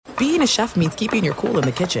being a chef means keeping your cool in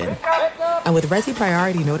the kitchen. And with Resi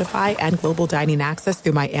Priority Notify and Global Dining Access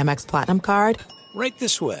through my Amex Platinum card, right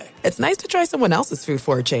this way. It's nice to try someone else's food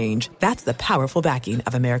for a change. That's the powerful backing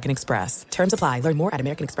of American Express. Terms apply. Learn more at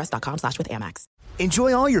americanexpress.com/withAmex.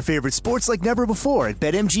 Enjoy all your favorite sports like never before at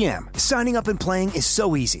BetMGM. Signing up and playing is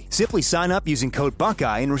so easy. Simply sign up using code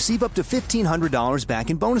Buckeye and receive up to $1,500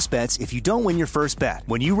 back in bonus bets if you don't win your first bet.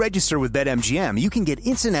 When you register with BetMGM, you can get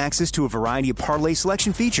instant access to a variety of parlay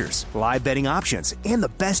selection features, live betting options, and the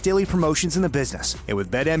best daily promotions in the business. And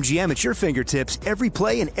with BetMGM at your fingertips, every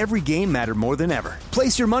play and every game matter more than ever.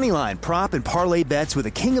 Place your moneyline, prop, and parlay bets with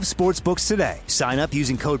the king of sportsbooks today. Sign up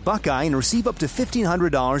using code Buckeye and receive up to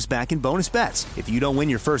 $1,500 back in bonus bets if you don't win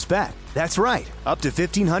your first bet. That's right, up to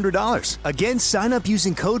 $1,500. Again, sign up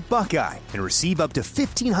using code Buckeye and receive up to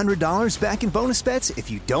 $1,500 back in bonus bets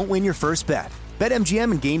if you don't win your first bet.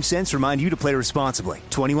 BetMGM and GameSense remind you to play responsibly.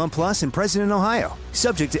 21 plus and present in Ohio.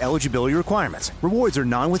 Subject to eligibility requirements. Rewards are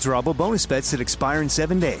non-withdrawable bonus bets that expire in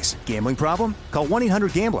 7 days. Gambling problem? Call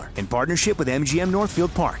 1-800-GAMBLER in partnership with MGM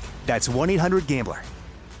Northfield Park. That's 1-800-GAMBLER.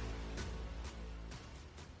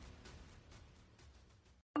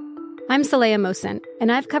 I'm Saleha Mohsen,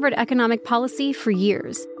 and I've covered economic policy for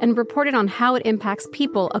years and reported on how it impacts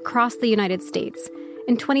people across the United States.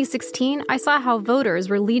 In 2016, I saw how voters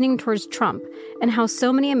were leaning towards Trump and how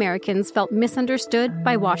so many Americans felt misunderstood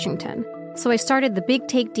by Washington. So I started the Big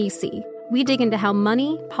Take DC. We dig into how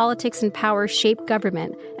money, politics, and power shape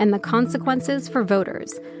government and the consequences for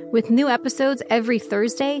voters. With new episodes every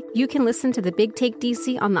Thursday, you can listen to the Big Take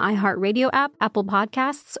DC on the iHeartRadio app, Apple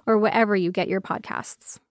Podcasts, or wherever you get your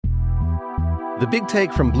podcasts. The Big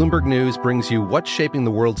Take from Bloomberg News brings you what's shaping the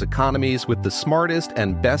world's economies with the smartest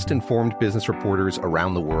and best-informed business reporters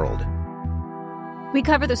around the world. We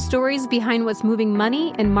cover the stories behind what's moving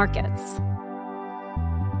money and markets.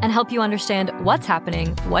 And help you understand what's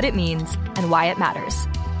happening, what it means, and why it matters.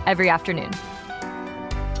 Every afternoon.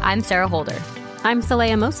 I'm Sarah Holder. I'm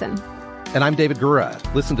Saleha Mohsen. And I'm David Gura.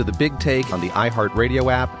 Listen to The Big Take on the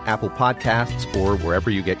iHeartRadio app, Apple Podcasts, or wherever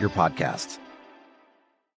you get your podcasts.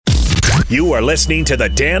 You are listening to The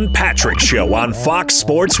Dan Patrick Show on Fox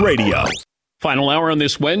Sports Radio. Final hour on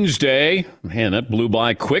this Wednesday. Man, that blew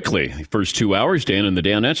by quickly. First 2 hours, Dan and the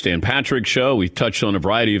Danettes, Dan Patrick Show. We've touched on a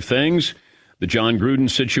variety of things. The John Gruden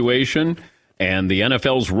situation and the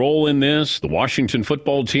NFL's role in this, the Washington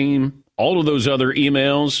football team, all of those other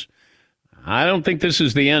emails. I don't think this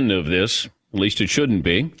is the end of this. At least it shouldn't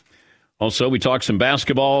be. Also, we talked some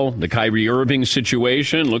basketball, the Kyrie Irving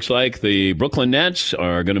situation. Looks like the Brooklyn Nets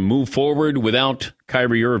are going to move forward without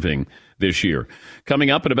Kyrie Irving this year.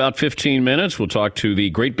 Coming up in about 15 minutes, we'll talk to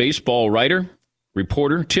the great baseball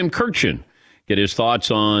reporter, Tim Kurkjian. Get his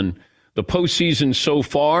thoughts on the postseason so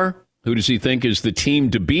far. Who does he think is the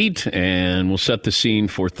team to beat? And we'll set the scene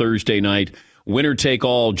for Thursday night.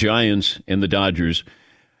 Winner-take-all Giants and the Dodgers.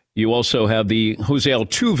 You also have the Jose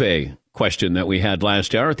Altuve question that we had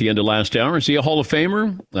last hour, at the end of last hour. Is he a Hall of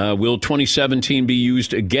Famer? Will 2017 be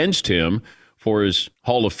used against him for his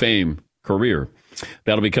Hall of Fame career?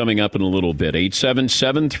 That'll be coming up in a little bit.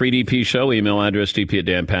 877-3DP-SHOW, email address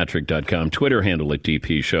dp@danpatrick.com, Twitter handle at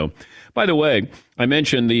DP Show. By the way, I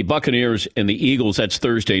mentioned the Buccaneers and the Eagles. That's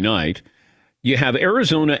Thursday night. You have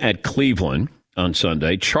Arizona at Cleveland on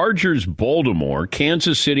Sunday, Chargers, Baltimore,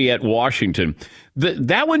 Kansas City at Washington.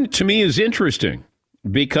 That one, to me, is interesting,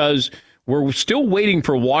 because we're still waiting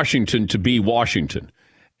for Washington to be Washington.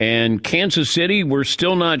 And Kansas City, we're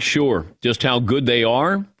still not sure just how good they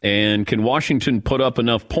are. And can Washington put up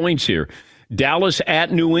enough points here? Dallas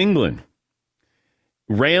at New England.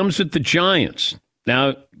 Rams at the Giants.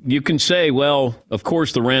 Now, you can say, well, of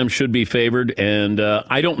course the Rams should be favored. And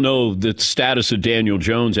I don't know the status of Daniel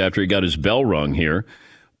Jones after he got his bell rung here.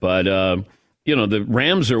 But, the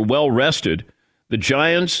Rams are well rested. The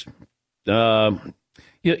Giants...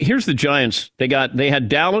 here's the Giants. They had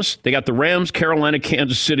Dallas, they got the Rams, Carolina,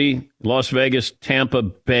 Kansas City, Las Vegas, Tampa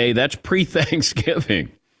Bay. That's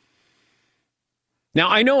pre-Thanksgiving. Now,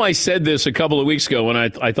 I know I said this a couple of weeks ago when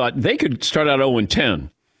I thought they could start out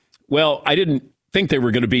 0-10. Well, I didn't think they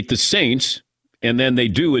were going to beat the Saints, and then they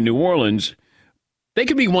do in New Orleans. They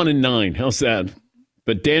could be 1-9. How's that?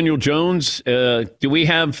 But Daniel Jones, do we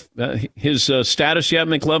have his status yet,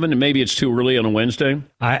 McLovin? And maybe it's too early on a Wednesday.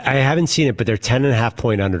 I haven't seen it, but they're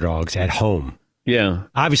 10.5-point underdogs at home. Yeah.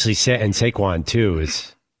 Obviously, and Saquon, too,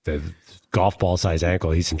 is the golf ball size ankle.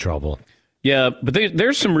 He's in trouble. Yeah, but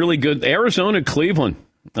there's some really good. Arizona, Cleveland.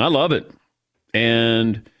 I love it.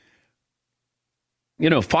 And,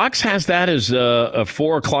 Fox has that as a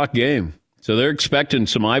 4 o'clock game. So they're expecting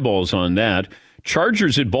some eyeballs on that.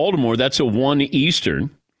 Chargers at Baltimore, that's a 1 Eastern.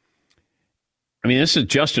 I mean, this is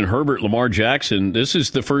Justin Herbert, Lamar Jackson. This is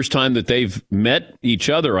the first time that they've met each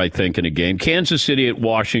other, I think, in a game. Kansas City at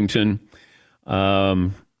Washington.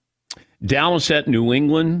 Dallas at New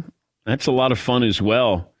England. That's a lot of fun as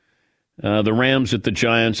well. The Rams at the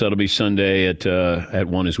Giants. That'll be Sunday at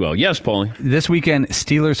 1 as well. Yes, Paulie? This weekend,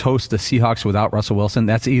 Steelers host the Seahawks without Russell Wilson.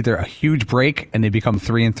 That's either a huge break and they become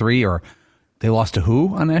 3-3, or they lost to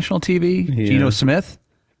who on national TV? Yeah. Geno Smith?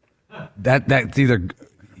 That's either...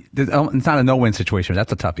 It's not a no-win situation.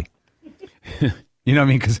 That's a toughie. You know what I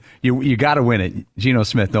mean? Because you got to win it. Geno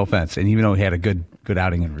Smith, no offense, and even though he had a good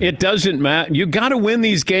outing. It doesn't matter. You got to win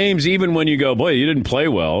these games even when you go, boy, you didn't play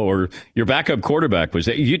well, or your backup quarterback was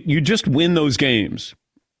there. You just win those games.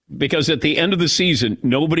 Because at the end of the season,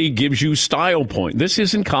 nobody gives you style point. This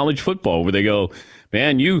isn't college football where they go,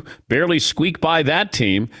 man, you barely squeak by that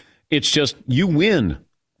team. It's just you win.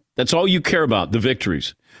 That's all you care about, the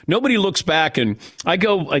victories. Nobody looks back and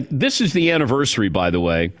this is the anniversary, by the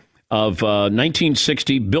way, of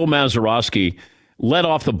 1960. Bill Mazeroski led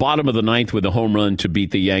off the bottom of the ninth with a home run to beat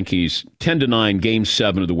the Yankees 10-9, Game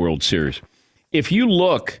 7 of the World Series. If you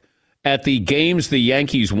look at the games the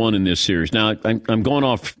Yankees won in this series, now I'm going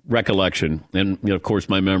off recollection, and of course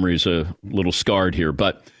my memory is a little scarred here,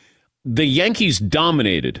 but the Yankees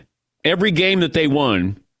dominated every game that they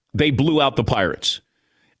won. They blew out the Pirates.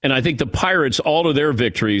 And I think the Pirates, all of their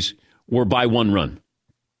victories were by 1 run.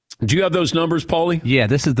 Do you have those numbers, Paulie? Yeah,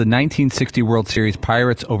 this is the 1960 World Series,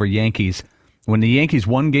 Pirates over Yankees. When the Yankees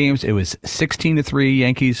won games, it was 16-3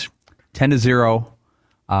 Yankees, 10-0,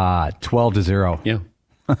 12-0. Yeah.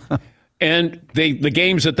 And the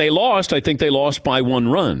games that they lost, I think they lost by 1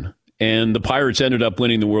 run. And the Pirates ended up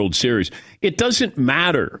winning the World Series. It doesn't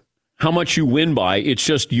matter how much you win by. It's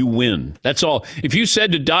just you win. That's all. If you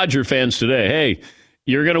said to Dodger fans today, hey,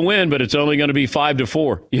 you're going to win, but it's only going to be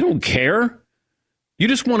 5-4. You don't care. You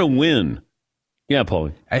just want to win. Yeah,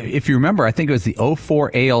 Paulie. If you remember, I think it was the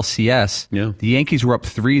 2004 ALCS. Yeah. The Yankees were up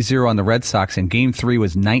 3-0 on the Red Sox, and Game 3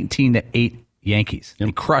 was 19-8 Yankees. Yep.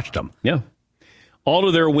 They crushed them. Yeah. All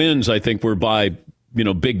of their wins, I think, were by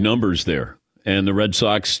big numbers there. And the Red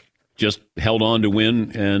Sox just held on to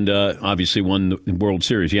win and obviously won the World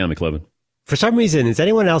Series. Yeah, McLevin. For some reason, is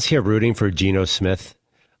anyone else here rooting for Geno Smith?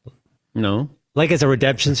 No. Like as a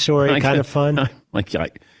redemption story, kind of fun?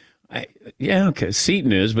 Yeah, okay.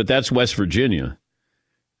 Seton is, but that's West Virginia,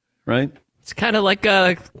 right? It's kind of like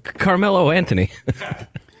Carmelo Anthony.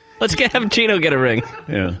 Let's have Geno get a ring.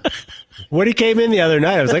 Yeah. When he came in the other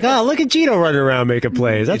night, I was like, oh, look at Geno running around making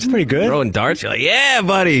plays. That's pretty good. Throwing darts. You're like, yeah,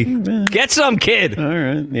 buddy. Get some, kid. All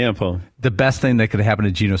right. Yeah, Paul. The best thing that could happen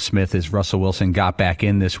to Geno Smith is Russell Wilson got back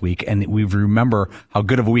in this week, and we remember how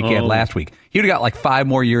good of a week he had last week. He would have got like 5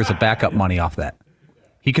 more years of backup money off that.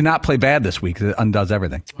 He cannot play bad this week. It undoes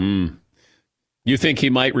everything. You think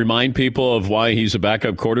he might remind people of why he's a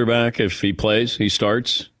backup quarterback if he plays, he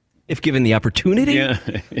starts? If given the opportunity? Yeah.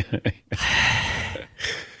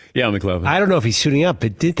 Yeah, McLevin. I don't know if he's suiting up,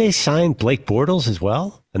 but did they sign Blake Bortles as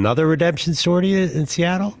well? Another redemption story in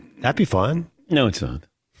Seattle? That'd be fun. No, it's not.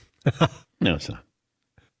 No, it's not.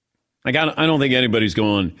 I don't think anybody's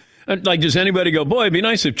going... Like, does anybody go, boy, it'd be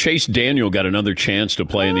nice if Chase Daniel got another chance to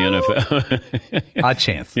play in the NFL? A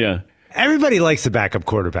chance. Yeah. Everybody likes the backup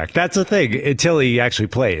quarterback. That's the thing, until he actually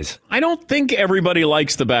plays. I don't think everybody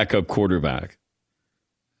likes the backup quarterback.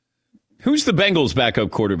 Who's the Bengals'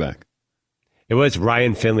 backup quarterback? It was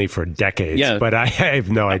Ryan Finley for decades, yeah. But I have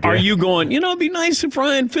no idea. Are you going, it'd be nice if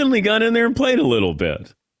Ryan Finley got in there and played a little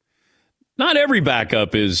bit? Not every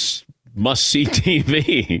backup is must-see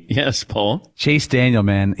TV. Yes, Paul? Chase Daniel,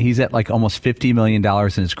 man, he's at like almost $50 million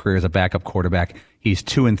in his career as a backup quarterback. He's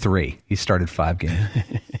 2-3. He started 5 games.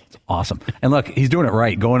 It's awesome. And look, he's doing it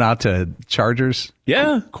right. Going out to Chargers.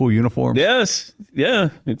 Yeah. Cool uniforms. Yes. Yeah.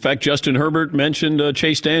 In fact, Justin Herbert mentioned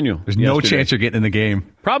Chase Daniel. There's no chance you're getting in the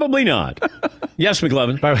game. Probably not. Yes,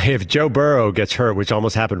 McLevin. By the way, if Joe Burrow gets hurt, which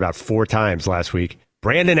almost happened about 4 times last week,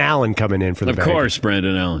 Brandon Allen coming in for the Of course,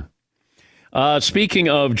 Brandon Allen. Speaking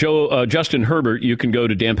of Justin Herbert, you can go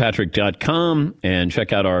to danpatrick.com and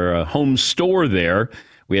check out our home store there.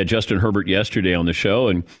 We had Justin Herbert yesterday on the show,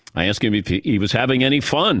 and I asked him if he was having any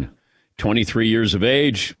fun. 23 years of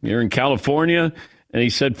age, here in California, and he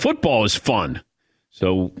said football is fun.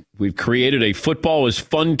 So we've created a football is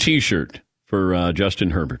fun T-shirt for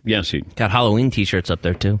Justin Herbert. Yes, he got Halloween T-shirts up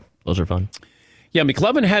there, too. Those are fun. Yeah,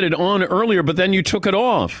 McLevin had it on earlier, but then you took it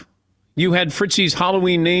off. You had Fritzy's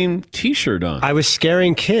Halloween name T-shirt on. I was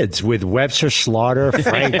scaring kids with Webster Slaughter,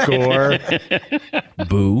 Frank Gore.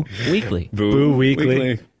 Boo Weekly. Boo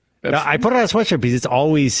Weekly. Now, I put on a sweatshirt because it's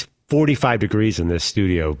always 45 degrees in this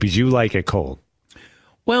studio because you like it cold.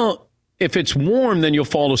 Well, if it's warm, then you'll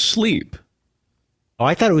fall asleep. Oh,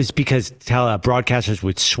 I thought it was because broadcasters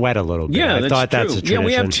would sweat a little bit. Yeah, I thought that's a tradition. Yeah,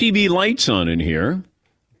 we have TV lights on in here,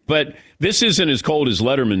 but this isn't as cold as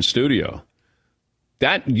Letterman's studio.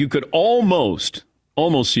 That you could almost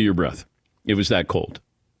see your breath. It was that cold.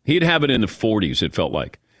 He'd have it in the 40s, it felt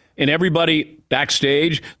like. And everybody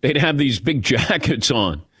backstage, they'd have these big jackets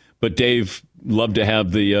on. But Dave loved to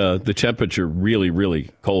have the temperature really,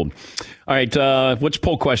 really cold. All right, what's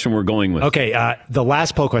poll question we're going with? Okay, the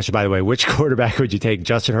last poll question, by the way, which quarterback would you take,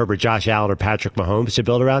 Justin Herbert, Josh Allen, or Patrick Mahomes to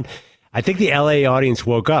build around? I think the LA audience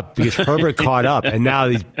woke up because Herbert caught up, and now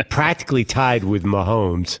he's practically tied with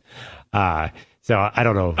Mahomes. So I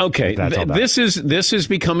don't know. Okay, this has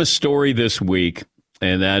become a story this week,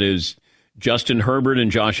 and that is Justin Herbert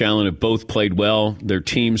and Josh Allen have both played well. Their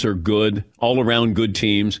teams are good, all around good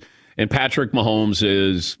teams. And Patrick Mahomes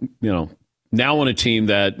is, now on a team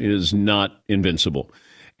that is not invincible.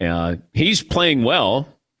 He's playing well.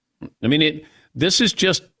 I mean, this is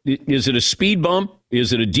just, is it a speed bump?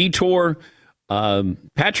 Is it a detour?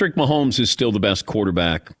 Patrick Mahomes is still the best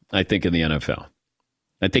quarterback, I think, in the NFL.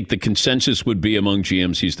 I think the consensus would be among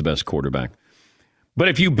GMs he's the best quarterback. But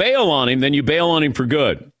if you bail on him, then you bail on him for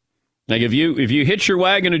good. Like if you hitch your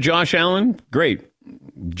wagon to Josh Allen, great.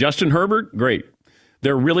 Justin Herbert, great.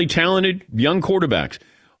 They're really talented young quarterbacks.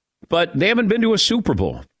 But they haven't been to a Super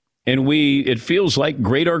Bowl. And it feels like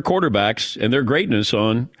grade our quarterbacks and their greatness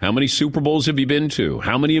on how many Super Bowls have you been to?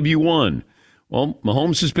 How many have you won? Well,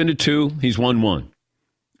 Mahomes has been to 2. He's won 1.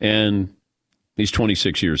 And he's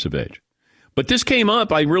 26 years of age. But this came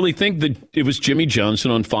up, I really think that it was Jimmy Johnson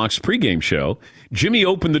on Fox pregame show. Jimmy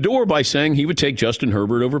opened the door by saying he would take Justin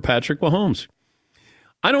Herbert over Patrick Mahomes.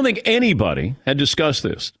 I don't think anybody had discussed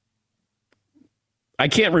this. I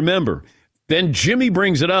can't remember. Then Jimmy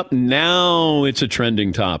brings it up. Now it's a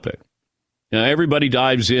trending topic. Now everybody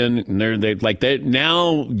dives in, and they're like, that.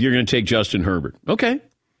 Now you're going to take Justin Herbert. Okay.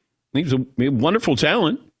 He's a wonderful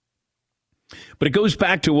talent. But it goes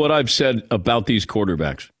back to what I've said about these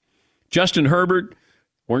quarterbacks. Justin Herbert,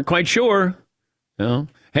 weren't quite sure.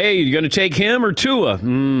 Hey, you're going to take him or Tua?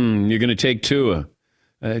 You're going to take Tua.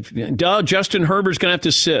 Justin Herbert's going to have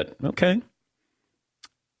to sit. Okay.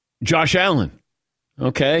 Josh Allen.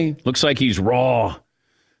 Okay. Looks like he's raw.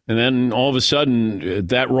 And then all of a sudden,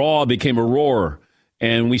 that raw became a roar.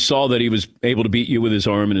 And we saw that he was able to beat you with his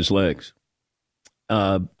arm and his legs.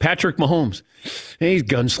 Patrick Mahomes. Hey, he's a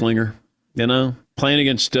gunslinger. Playing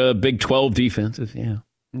against Big 12 defenses. Yeah.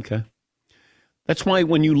 Okay. That's why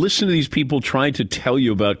when you listen to these people try to tell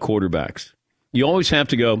you about quarterbacks, you always have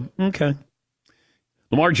to go, okay.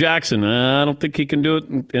 Lamar Jackson, I don't think he can do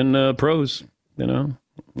it in pros.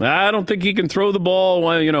 I don't think he can throw the ball,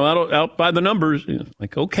 out by the numbers.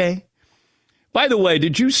 Like, okay. By the way,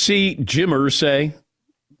 did you see Jim Irsay,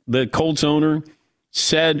 the Colts owner,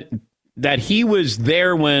 said that he was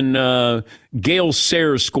there when Gale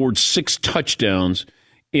Sayers scored 6 touchdowns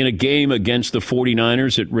in a game against the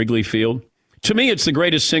 49ers at Wrigley Field? To me, it's the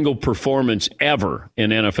greatest single performance ever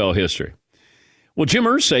in NFL history. Well, Jim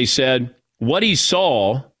Irsay said what he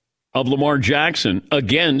saw of Lamar Jackson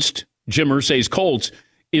against Jim Irsay's Colts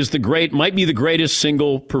might be the greatest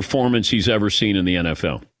single performance he's ever seen in the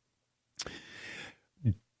NFL.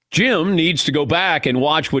 Jim needs to go back and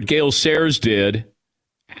watch what Gale Sayers did,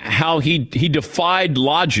 how he defied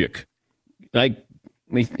logic. Like,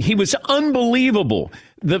 he was unbelievable.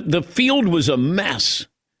 The field was a mess.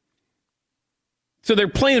 So they're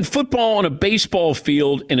playing football on a baseball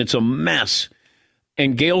field, and it's a mess.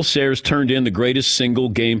 And Gale Sayers turned in the greatest single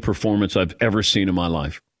game performance I've ever seen in my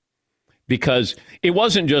life. Because it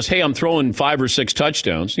wasn't just, hey, I'm throwing 5 or 6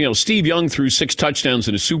 touchdowns. Steve Young threw 6 touchdowns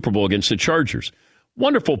in a Super Bowl against the Chargers.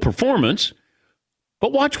 Wonderful performance.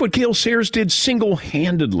 But watch what Gale Sayers did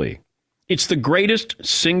single-handedly. It's the greatest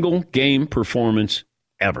single game performance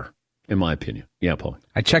ever, in my opinion. Yeah, Paul.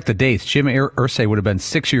 I checked the dates. Jim Irsay would have been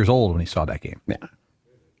 6 years old when he saw that game. Yeah.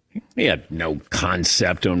 He had no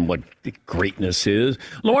concept on what greatness is.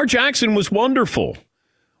 Lamar Jackson was wonderful,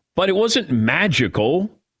 but it wasn't magical.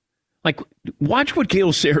 Like, watch what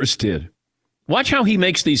Gale Sayers did. Watch how he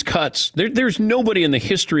makes these cuts. There's nobody in the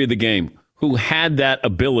history of the game who had that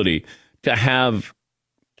ability to have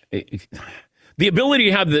the ability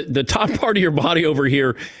to have the top part of your body over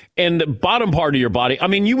here and the bottom part of your body. I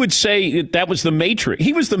mean, you would say that was the Matrix.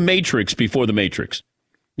 He was the Matrix before the Matrix.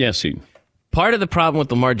 Yes, he. Part of the problem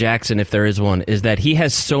with Lamar Jackson, if there is one, is that he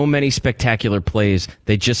has so many spectacular plays,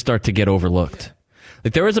 they just start to get overlooked.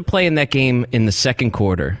 Like, there was a play in that game in the second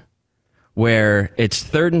quarter where it's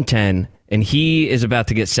 3rd and 10, and he is about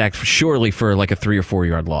to get sacked surely for like a 3 or 4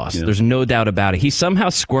 yard loss. Yeah. There's no doubt about it. He somehow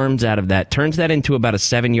squirms out of that, turns that into about a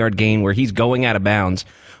 7 yard gain where he's going out of bounds,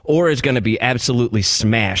 or is going to be absolutely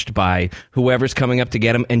smashed by whoever's coming up to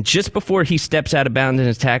get him. And just before he steps out of bounds and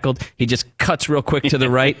is tackled, he just cuts real quick to the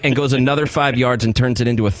right and goes another 5 yards and turns it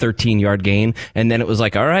into a 13-yard gain. And then it was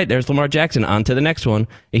like, all right, there's Lamar Jackson, on to the next one.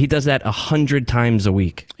 He does that 100 times a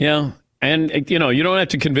week. Yeah. And, you don't have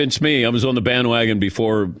to convince me. I was on the bandwagon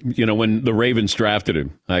before, when the Ravens drafted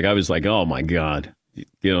him. Like, I was like, oh, my God,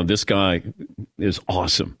 this guy is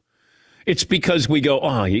awesome. It's because we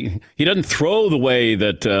go, he doesn't throw the way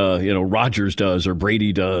that, Rodgers does or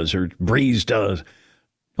Brady does or Breeze does.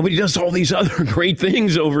 But he does all these other great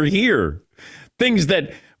things over here. Things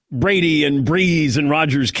that Brady and Breeze and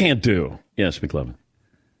Rodgers can't do. Yes, McLevin.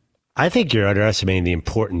 I think you're underestimating the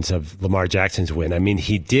importance of Lamar Jackson's win. I mean,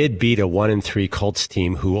 he did beat a 1-3 Colts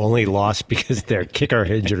team who only lost because their kicker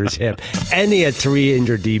injured his hip, and they had 3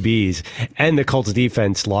 injured DBs, and the Colts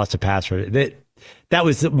defense lost a pass for it. That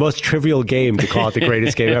was the most trivial game to call it the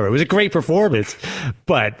greatest game ever. It was a great performance,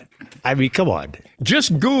 but I mean, come on.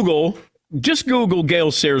 Just Google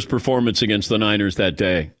Gale Sayers' performance against the Niners that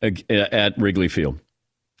day at Wrigley Field,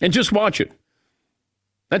 and just watch it.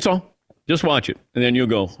 That's all. Just watch it, and then you'll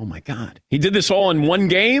go, oh, my God. He did this all in one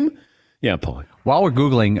game? Yeah, Paul. While we're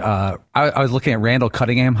Googling, I was looking at Randall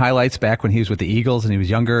Cunningham highlights back when he was with the Eagles and he was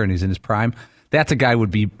younger and he's in his prime. That's a guy who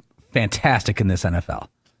would be fantastic in this NFL.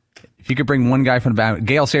 If you could bring one guy from the back,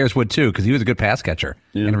 Gale Sayers would too, because he was a good pass catcher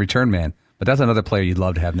and a return man. But that's another player you'd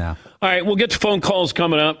love to have now. All right, we'll get to phone calls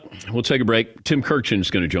coming up. We'll take a break. Tim Kurkjian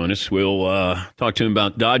is going to join us. We'll talk to him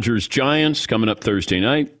about Dodgers-Giants coming up Thursday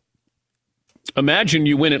night. Imagine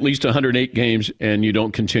you win at least 108 games and you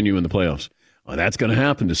don't continue in the playoffs. Well, that's going to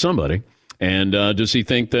happen to somebody. And does he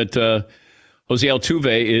think that Jose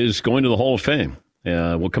Altuve is going to the Hall of Fame?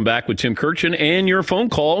 We'll come back with Tim Kurkjian and your phone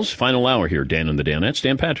calls. Final hour here, Dan and the Danettes.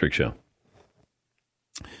 Dan Patrick Show.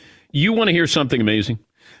 You want to hear something amazing?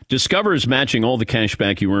 Discover is matching all the cash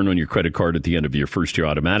back you earn on your credit card at the end of your first year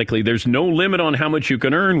automatically. There's no limit on how much you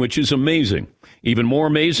can earn, which is amazing. Even more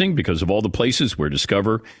amazing because of all the places where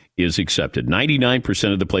Discover is accepted.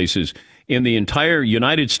 99% of the places in the entire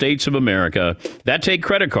United States of America that take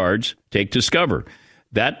credit cards take Discover.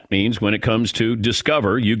 That means when it comes to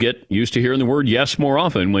Discover, you get used to hearing the word yes more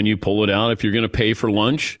often when you pull it out if you're going to pay for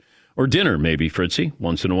lunch or dinner, maybe, Fritzy,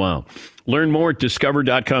 once in a while. Learn more at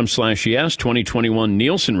discover.com/yes. 2021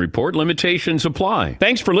 Nielsen Report. Limitations apply.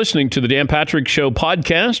 Thanks for listening to the Dan Patrick Show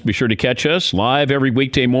podcast. Be sure to catch us live every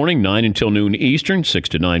weekday morning, 9 until noon Eastern, 6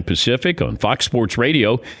 to 9 Pacific on Fox Sports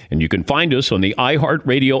Radio. And you can find us on the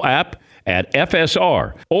iHeartRadio app at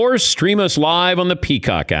FSR or stream us live on the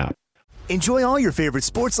Peacock app. Enjoy all your favorite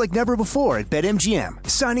sports like never before at BetMGM.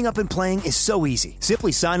 Signing up and playing is so easy.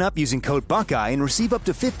 Simply sign up using code Buckeye and receive up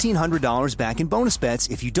to $1,500 back in bonus bets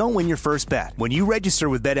if you don't win your first bet. When you register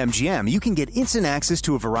with BetMGM, you can get instant access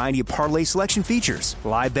to a variety of parlay selection features,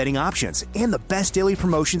 live betting options, and the best daily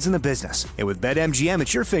promotions in the business. And with BetMGM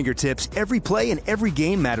at your fingertips, every play and every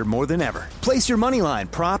game matter more than ever. Place your moneyline,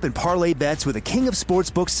 prop, and parlay bets with the king of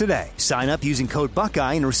sportsbooks today. Sign up using code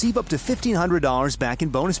Buckeye and receive up to $1,500 back in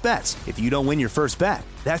bonus bets if you don't win your first bet.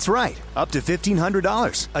 That's right, up to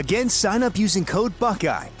 $1,500. Again, sign up using code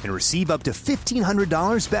Buckeye and receive up to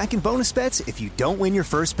 $1,500 back in bonus bets if you don't win your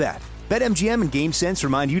first bet. BetMGM and GameSense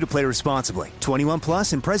remind you to play responsibly. 21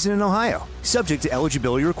 plus and present in Ohio. Subject to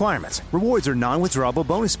eligibility requirements. Rewards are non-withdrawable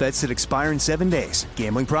bonus bets that expire in 7 days.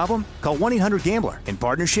 Gambling problem? Call 1-800-GAMBLER in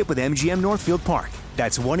partnership with MGM Northfield Park.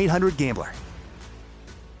 That's 1-800-GAMBLER.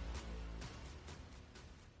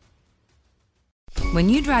 When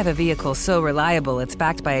you drive a vehicle so reliable it's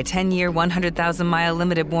backed by a 10-year, 100,000-mile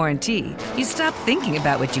limited warranty, you stop thinking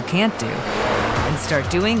about what you can't do and start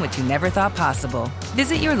doing what you never thought possible.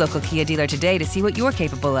 Visit your local Kia dealer today to see what you're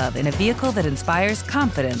capable of in a vehicle that inspires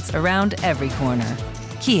confidence around every corner.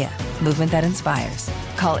 Kia, movement that inspires.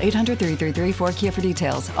 Call 800-333-4KIA for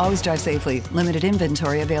details. Always drive safely. Limited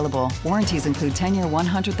inventory available. Warranties include 10-year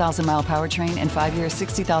 100,000-mile powertrain and 5-year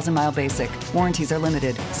 60,000-mile basic. Warranties are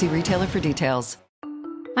limited. See retailer for details.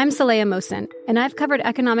 I'm Saleha Mohsen, and I've covered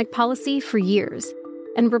economic policy for years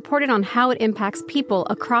and reported on how it impacts people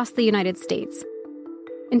across the United States.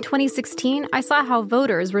 In 2016, I saw how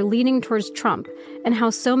voters were leaning towards Trump and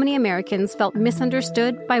how so many Americans felt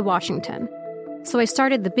misunderstood by Washington. So I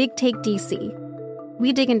started the Big Take DC.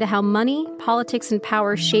 We dig into how money, politics, and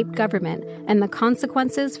power shape government and the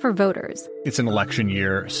consequences for voters. It's an election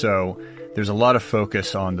year, so there's a lot of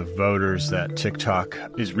focus on the voters that TikTok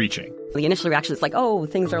is reaching. The initial reaction is like, oh,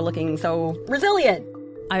 things are looking so resilient.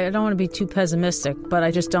 I don't want to be too pessimistic, but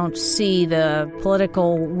I just don't see the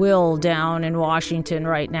political will down in Washington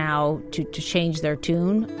right now to change their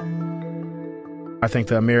tune. I think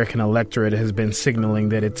the American electorate has been signaling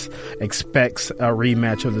that it expects a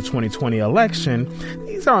rematch of the 2020 election.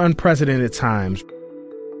 These are unprecedented times.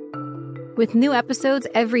 With new episodes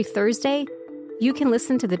every Thursday, you can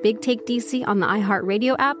listen to The Big Take DC on the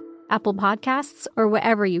iHeartRadio app, Apple Podcasts, or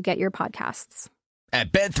wherever you get your podcasts.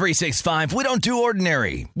 At Bet365, we don't do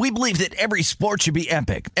ordinary. We believe that every sport should be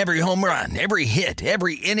epic. Every home run, every hit,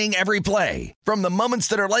 every inning, every play. From the moments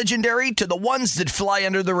that are legendary to the ones that fly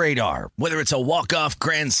under the radar. Whether it's a walk-off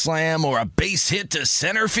grand slam or a base hit to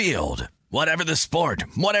center field. Whatever the sport,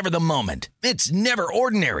 whatever the moment. It's never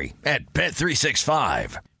ordinary at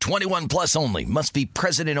Bet365. 21 plus only. Must be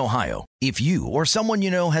present in Ohio. If you or someone you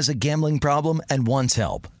know has a gambling problem and wants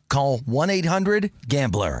help, call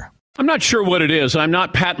 1-800-GAMBLER. I'm not sure what it is. I'm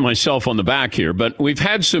not patting myself on the back here, but we've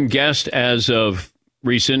had some guests as of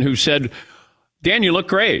recent who said, Dan, you look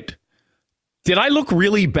great. Did I look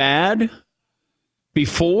really bad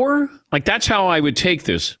before? Like, that's how I would take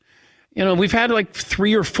this. You know, we've had like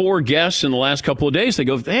 3 or 4 guests in the last couple of days. They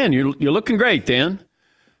go, Dan, you're looking great, Dan.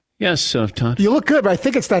 Yes, Todd. You look good, but I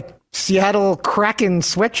think it's that Seattle Kraken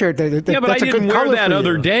sweatshirt. But I didn't wear that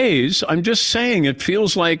other days. I'm just saying it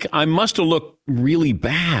feels like I must have looked really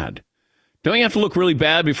bad. Don't you have to look really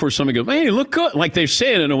bad before somebody goes, hey, you look good? Like they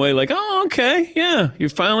say it in a way like, oh, okay, yeah, you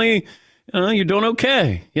finally, you're doing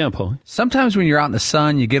okay. Yeah, Paul. Sometimes when you're out in the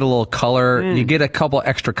sun, you get a little color, you get a couple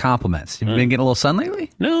extra compliments. Have you been getting a little sun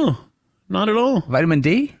lately? No. Not at all. Vitamin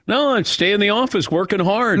D? No, I'd stay in the office working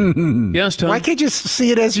hard. Yes, Tom. Why can't you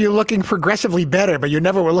see it as you're looking progressively better, but you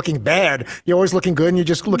never were looking bad? You're always looking good, and you're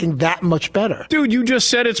just looking that much better. Dude, you just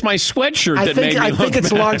said it's my sweatshirt that made me I look think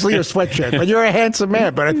it's bad. largely your sweatshirt, but you're a handsome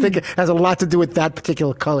man. But I think it has a lot to do with that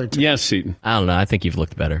particular color, too. Yes, Seton. I don't know. I think you've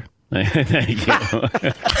looked better. Thank you.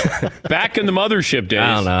 Back in the mothership days.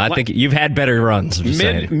 I don't know. I think you've had better runs.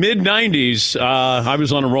 Mid-90s, I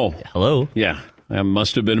was on a roll. Hello? Yeah, I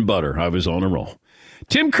must have been butter. I was on a roll.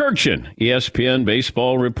 Tim Kurkjian, ESPN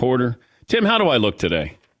baseball reporter. Tim, how do I look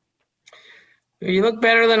today? You look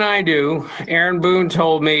better than I do. Aaron Boone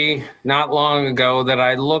told me not long ago that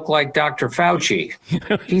I look like Dr. Fauci.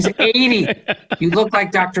 He's 80. You look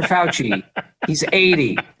like Dr. Fauci. He's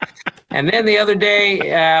 80. And then the other day,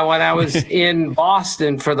 when I was in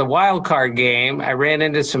Boston for the wild card game, I ran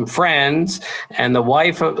into some friends, and the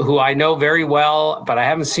wife, who I know very well, but I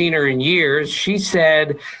haven't seen her in years, she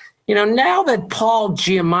said, you know, now that Paul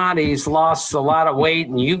Giamatti's lost a lot of weight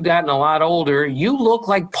and you've gotten a lot older, you look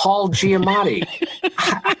like Paul Giamatti.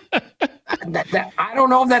 I don't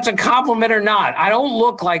know if that's a compliment or not. I don't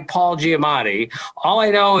look like Paul Giamatti. All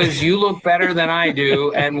I know is you look better than I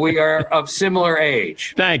do, and we are of similar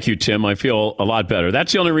age. Thank you, Tim. I feel a lot better.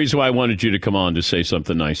 That's the only reason why I wanted you to come on to say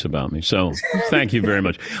something nice about me. So thank you very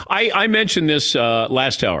much. I mentioned this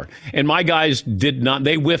last hour, and my guys did not.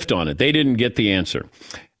 They whiffed on it. They didn't get the answer.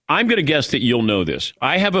 I'm going to guess that you'll know this.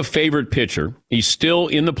 I have a favorite pitcher. He's still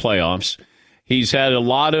in the playoffs. He's had a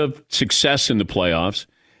lot of success in the playoffs,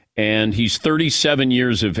 and he's 37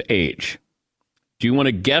 years of age. Do you want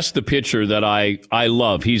to guess the pitcher that I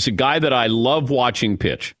love? He's a guy that I love watching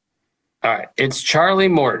pitch. All right. It's Charlie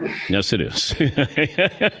Morton. Yes, it is.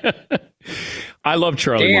 I love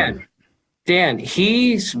Charlie Morton. Dan,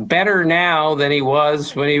 he's better now than he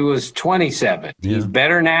was when he was 27. Yeah. He's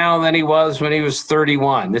better now than he was when he was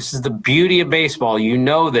 31. This is the beauty of baseball. You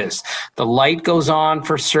know this. The light goes on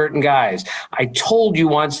for certain guys. I told you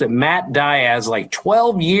once that Matt Diaz, like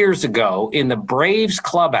 12 years ago in the Braves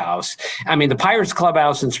clubhouse, the Pirates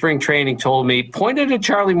clubhouse in spring training, told me, pointed at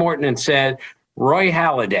Charlie Morton and said, Roy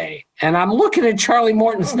Halladay. And I'm looking at Charlie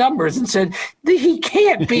Morton's numbers and said, he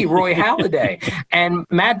can't be Roy Halladay. And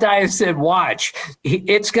Matt Diaz said, watch,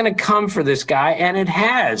 it's going to come for this guy. And it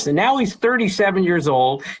has. And now he's 37 years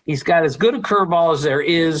old. He's got as good a curveball as there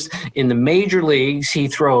is in the major leagues. He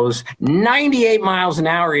throws 98 miles an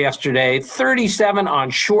hour yesterday, 37 on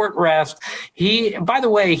short rest. By the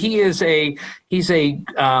way, he's a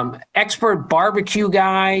expert barbecue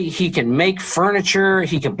guy. He can make furniture.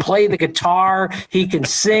 He can play the guitar. He can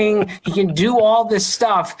sing. He can do all this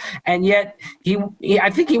stuff, and yet I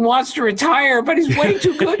think he wants to retire, but he's way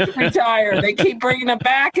too good to retire. They keep bringing him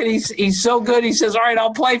back, and he's so good. He says, "All right,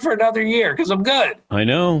 I'll play for another year because I'm good." I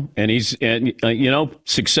know, and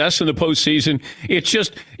success in the postseason. It's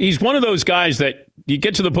just he's one of those guys that you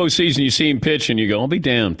get to the postseason, you see him pitch, and you go, I'll be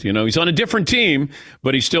damned. He's on a different team,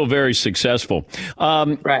 but he's still very successful.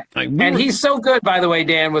 Right. He's so good, by the way,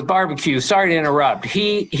 Dan, with barbecue. Sorry to interrupt.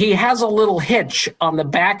 He has a little hitch on the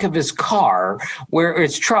back of his car,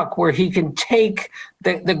 his truck, where he can take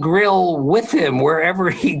the grill with him wherever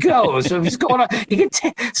he goes. So if he's going on, he can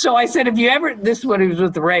so I said, this is when he was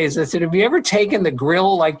with the Rays. I said, have you ever taken the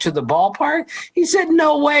grill like to the ballpark? He said,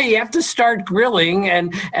 no way. You have to start grilling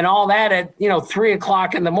and all that at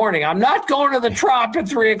 3:00 in the morning. I'm not going to the Trop at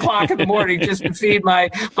 3:00 in the morning just to feed my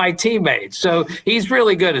teammates. So he's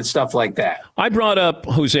really good at stuff like that. I brought up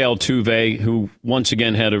Jose Altuve, who once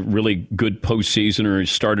again had a really good postseason or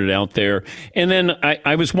started out there. And then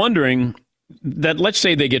I was wondering that, let's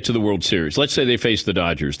say they get to the World Series. Let's say they face the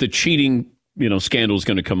Dodgers. The cheating, scandal is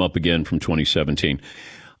going to come up again from 2017.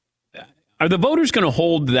 Are the voters going to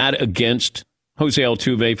hold that against Jose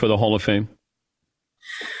Altuve for the Hall of Fame?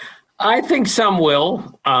 I think some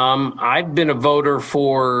will. I've been a voter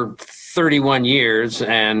for 31 years,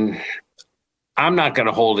 and I'm not going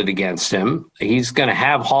to hold it against him. He's going to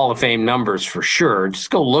have Hall of Fame numbers for sure. Just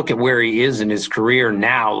go look at where he is in his career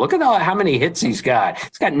now. Look at how many hits he's got.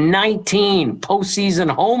 He's got 19 postseason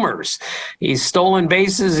homers. He's stolen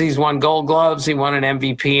bases. He's won Gold Gloves. He won an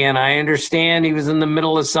MVP. And I understand he was in the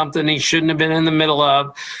middle of something he shouldn't have been in the middle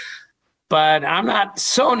of. But I'm not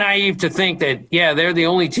so naive to think that, they're the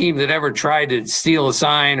only team that ever tried to steal a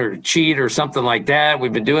sign or cheat or something like that.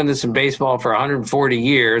 We've been doing this in baseball for 140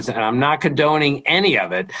 years, and I'm not condoning any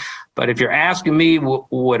of it. But if you're asking me,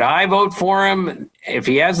 would I vote for him? If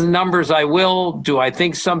he has the numbers, I will. Do I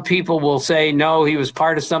think some people will say, no, he was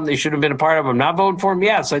part of something they should have been a part of? I'm not voting for him.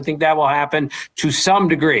 Yes, I think that will happen to some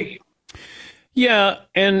degree. Yeah,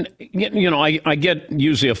 and I get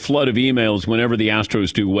usually a flood of emails whenever the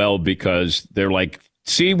Astros do well because they're like,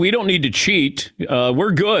 see, we don't need to cheat.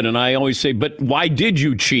 We're good. And I always say, but why did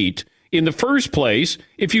you cheat in the first place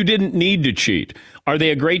if you didn't need to cheat? Are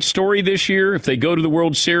they a great story this year if they go to the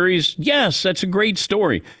World Series? Yes, that's a great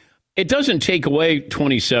story. It doesn't take away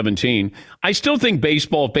 2017. I still think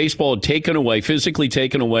if baseball had physically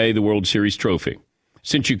taken away the World Series trophy,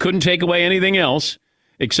 since you couldn't take away anything else,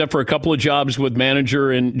 except for a couple of jobs with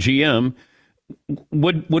manager and GM,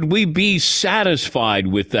 would we be satisfied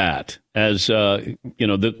with that as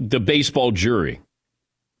the baseball jury?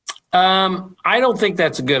 I don't think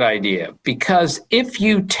that's a good idea, because if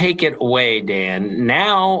you take it away, Dan,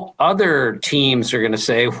 now other teams are going to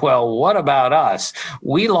say, well, what about us?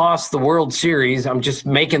 We lost the World Series. I'm just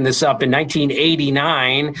making this up in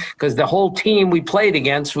 1989 because the whole team we played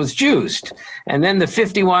against was juiced. And then the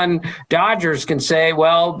 51 Dodgers can say,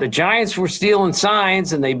 well, the Giants were stealing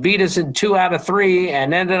signs and they beat us in 2 out of 3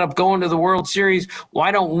 and ended up going to the World Series.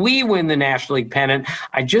 Why don't we win the National League pennant?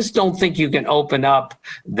 I just don't think you can open up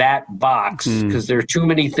that box because there are too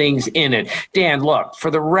many things in it. Dan, look,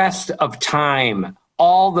 for the rest of time,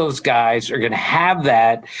 all those guys are going to have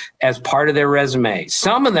that as part of their resume.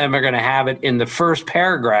 Some of them are going to have it in the first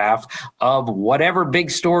paragraph of whatever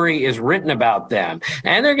big story is written about them.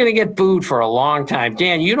 And they're going to get booed for a long time.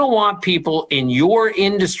 Dan, you don't want people in your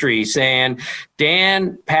industry saying,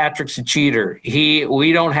 Dan Patrick's a cheater.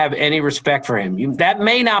 We don't have any respect for him. That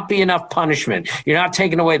may not be enough punishment. You're not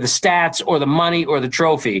taking away the stats or the money or the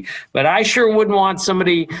trophy. But I sure wouldn't want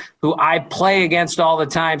somebody who I play against all the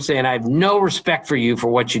time saying, I have no respect for you for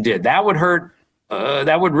what you did. That would hurt.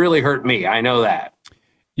 That would really hurt me. I know that.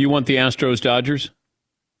 You want the Astros Dodgers?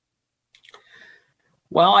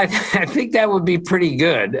 Well, I think that would be pretty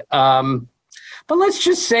good. But let's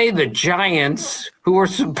just say the Giants, who were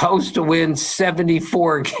supposed to win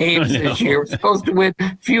 74 games this year, were supposed to win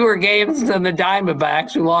fewer games than the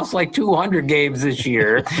Diamondbacks, who lost like 200 games this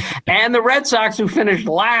year, and the Red Sox, who finished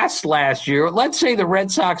last year. Let's say the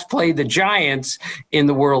Red Sox played the Giants in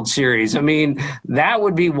the World Series. I mean, that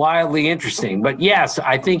would be wildly interesting. But yes,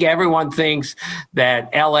 I think everyone thinks that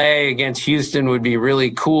L.A. against Houston would be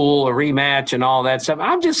really cool, a rematch and all that stuff.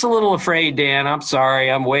 I'm just a little afraid, Dan. I'm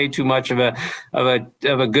sorry. I'm way too much of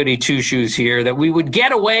a goody two-shoes here, that we would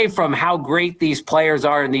get away from how great these players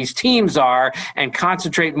are and these teams are and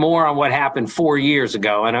concentrate more on what happened 4 years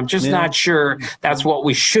ago. And I'm just not sure that's what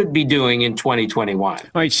we should be doing in 2021. All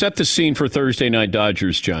right, set the scene for Thursday night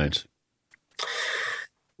Dodgers-Giants.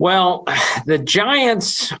 Well, the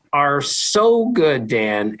Giants are so good,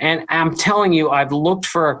 Dan, and I'm telling you, I've looked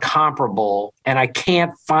for a comparable and I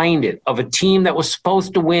can't find it, of a team that was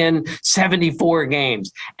supposed to win 74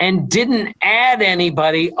 games and didn't add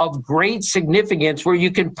anybody of great significance where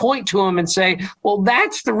you can point to them and say, well,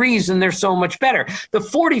 that's the reason they're so much better. The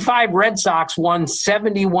 45 Red Sox won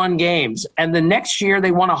 71 games, and the next year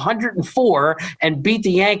they won 104 and beat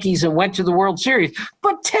the Yankees and went to the World Series.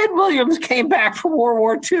 But Ted Williams came back from World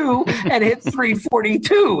War II and hit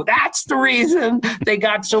 342. That's the reason they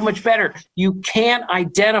got so much better. You can't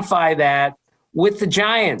identify that with the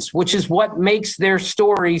Giants, which is what makes their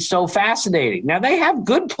story so fascinating. Now, they have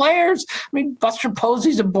good players. I mean, Buster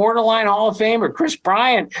Posey's a borderline Hall of Famer. Chris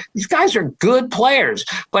Bryant, these guys are good players.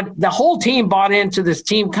 But the whole team bought into this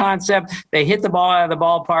team concept. They hit the ball out of the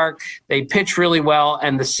ballpark. They pitch really well.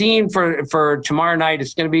 And the scene for tomorrow night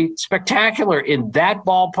is going to be spectacular in that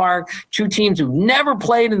ballpark. Two teams who've never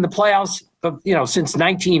played in the playoffs, since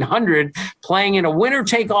 1900, playing in a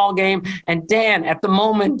winner-take-all game. And Dan, at the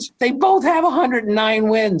moment, they both have 109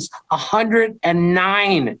 wins,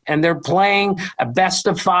 109, and they're playing a best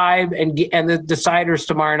of five and the deciders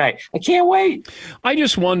tomorrow night. I can't wait. I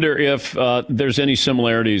just wonder if there's any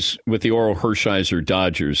similarities with the Orel Hershiser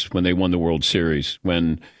Dodgers when they won the World Series,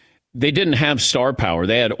 when they didn't have star power.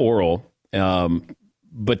 They had Orel.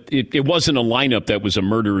 But it wasn't a lineup that was a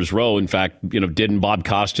murderer's row. In fact, didn't Bob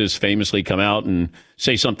Costas famously come out and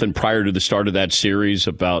say something prior to the start of that series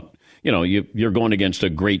about, you're going against a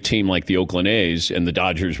great team like the Oakland A's and the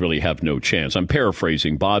Dodgers really have no chance. I'm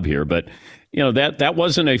paraphrasing Bob here, but, that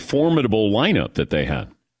wasn't a formidable lineup that they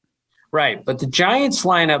had. Right, but the Giants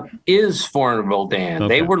lineup is formidable, Dan.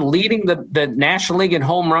 Okay. They were leading the National League in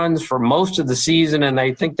home runs for most of the season, and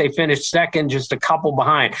I think they finished second, just a couple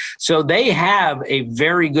behind. So they have a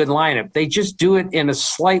very good lineup. They just do it in a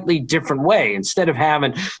slightly different way. Instead of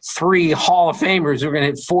having three Hall of Famers who are going to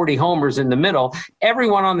hit 40 homers in the middle,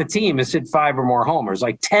 everyone on the team has hit 5 or more homers.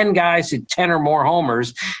 Like 10 guys hit 10 or more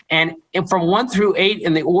homers, and from 1 through 8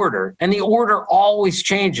 in the order, and the order always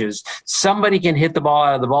changes, somebody can hit the ball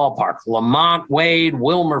out of the ballpark. Lamont Wade,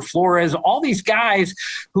 Wilmer Flores, all these guys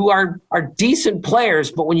who are decent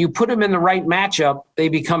players, but when you put them in the right matchup, they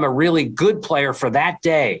become a really good player for that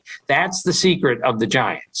day. That's the secret of the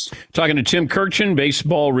Giants. Talking to Tim Kurkjian,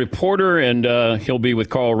 baseball reporter, and he'll be with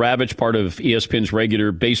Carl Ravitch, part of ESPN's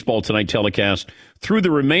regular Baseball Tonight telecast through the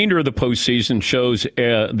remainder of the postseason.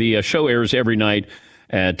 The show airs every night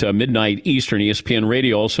at midnight Eastern. ESPN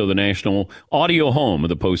Radio, also the national audio home of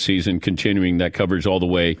the postseason, continuing that coverage all the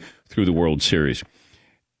way through the World Series.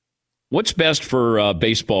 What's best for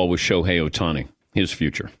baseball with Shohei Ohtani, his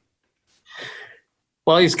future?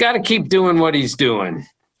 Well, he's got to keep doing what he's doing,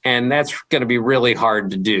 and that's going to be really hard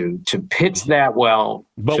to do, to pitch that well.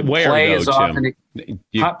 But where, play though, Tim?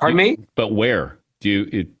 Pardon me? But where?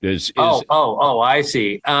 I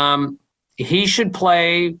see. He should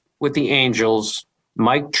play with the Angels,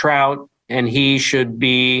 Mike Trout, and he should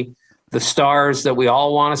be the stars that we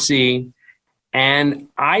all want to see. And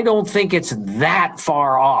I don't think it's that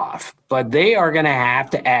far off, but they are going to have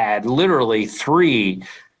to add literally 3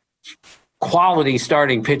 quality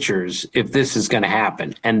starting pitchers if this is going to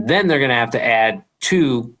happen. And then they're going to have to add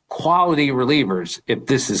 2 quality relievers if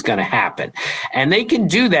this is going to happen. And they can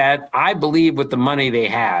do that, I believe, with the money they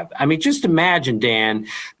have. I mean, just imagine, Dan,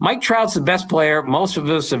 Mike Trout's the best player most of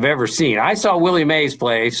us have ever seen. I saw Willie Mays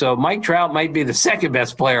play, so Mike Trout might be the second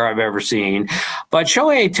best player I've ever seen. But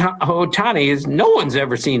Shohei Ohtani no one's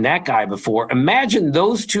ever seen that guy before. Imagine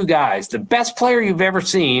those 2 guys, the best player you've ever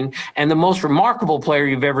seen and the most remarkable player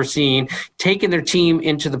you've ever seen, taking their team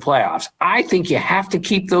into the playoffs. I think you have to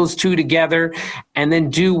keep those 2 together and then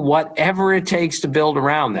do whatever it takes to build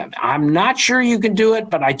around them. I'm not sure you can do it,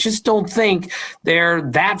 but I just don't think they're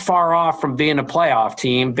that far off from being a playoff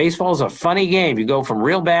team. Baseball is a funny game. You go from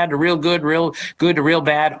real bad to real good to real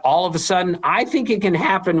bad. All of a sudden, I think it can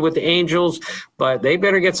happen with the Angels, but they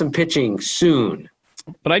better get some pitching soon.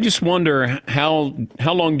 But I just wonder how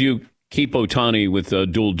long do you keep Ohtani with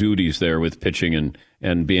dual duties there with pitching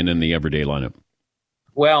and being in the everyday lineup?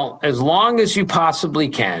 Well, as long as you possibly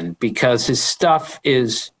can, because his stuff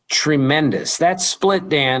is tremendous. That split,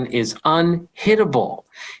 Dan, is unhittable.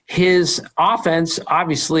 His offense,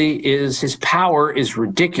 obviously, his power is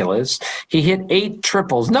ridiculous. He hit 8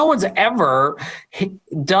 triples. No one's ever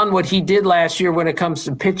done what he did last year when it comes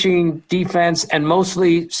to pitching, defense, and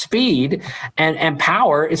mostly speed and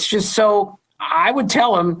power. It's just so, I would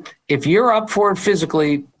tell him, if you're up for it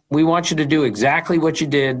physically, we want you to do exactly what you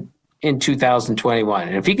did in 2021.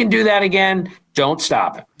 And if he can do that again, don't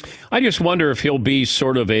stop him. I just wonder if he'll be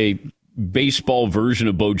sort of a baseball version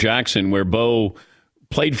of Bo Jackson, where Bo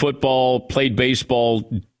played football, played baseball,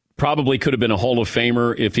 probably could have been a Hall of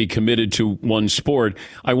Famer if he committed to one sport.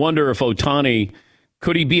 I wonder if Ohtani,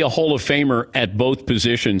 could he be a Hall of Famer at both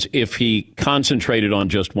positions if he concentrated on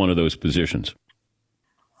just one of those positions?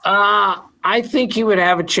 I think he would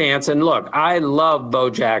have a chance. And look, I love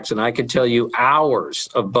Bo Jackson. I could tell you hours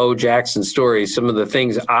of Bo Jackson stories, some of the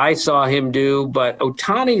things I saw him do. But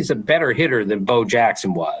Ohtani's a better hitter than Bo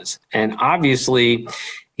Jackson was. And obviously,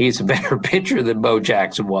 he's a better pitcher than Bo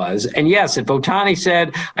Jackson was. And yes, if Ohtani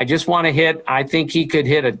said, I just want to hit, I think he could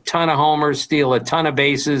hit a ton of homers, steal a ton of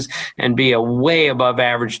bases, and be a way above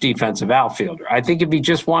average defensive outfielder. I think if he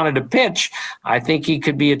just wanted to pitch, I think he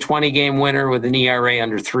could be a 20-game winner with an ERA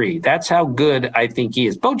under 3. That's how good I think he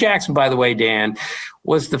is. Bo Jackson, by the way, Dan,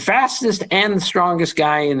 was the fastest and the strongest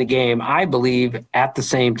guy in the game, I believe, at the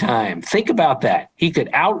same time. Think about that. He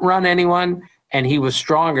could outrun anyone, and he was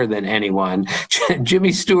stronger than anyone.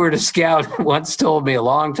 Jimmy Stewart, a scout, once told me a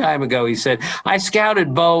long time ago, he said, I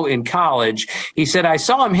scouted Bo in college. He said, I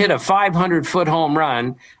saw him hit a 500-foot home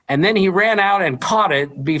run, and then he ran out and caught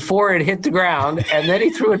it before it hit the ground, and then he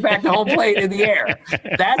threw it back to home plate in the air.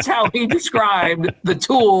 That's how he described the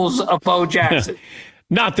tools of Bo Jackson.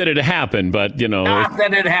 Not that it happened, but, you know. Not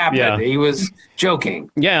that it happened. Yeah. He was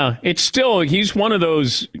joking. Yeah, it's still, he's just one of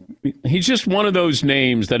those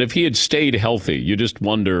names that if he had stayed healthy, you just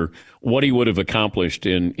wonder what he would have accomplished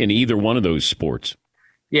in either one of those sports.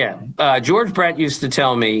 Yeah. George Brett used to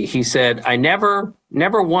tell me, he said, I never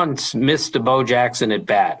once missed a Bo Jackson at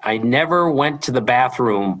bat. I never went to the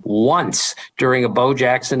bathroom once during a Bo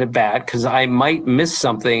Jackson at bat because I might miss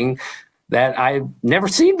something that I've never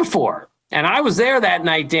seen before. And I was there that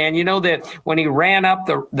night, Dan. You know that when he ran up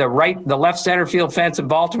the left center field fence in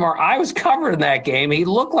Baltimore, I was covering that game. He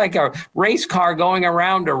looked like a race car going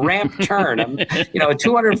around a ramp turn. A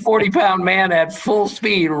 240-pound man at full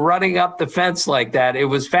speed running up the fence like that. It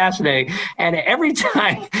was fascinating. And every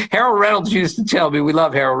time, Harold Reynolds used to tell me, we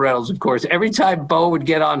love Harold Reynolds, of course, every time Bo would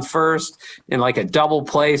get on first in like a double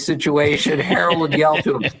play situation, Harold would yell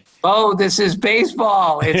to him, Oh, this is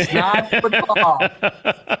baseball. It's not football.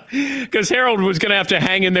 Because Harold was going to have to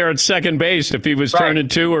hang in there at second base if he was turning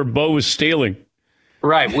 2 or Bo was stealing.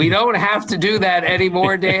 Right. We don't have to do that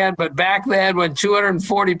anymore, Dan. But back then, when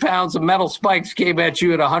 240 pounds of metal spikes came at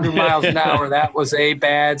you at 100 miles an hour, that was a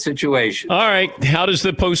bad situation. All right. How does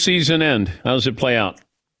the postseason end? How does it play out?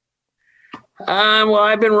 Well,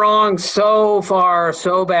 I've been wrong so far,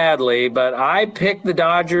 so badly, but I picked the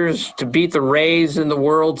Dodgers to beat the Rays in the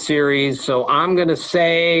World Series, so I'm going to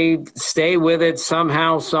say stay with it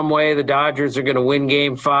somehow, some way. The Dodgers are going to win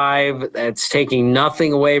Game 5. That's taking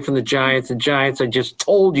nothing away from the Giants. The Giants, I just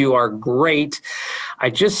told you, are great.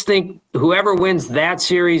 I just think whoever wins that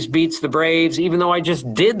series beats the Braves, even though I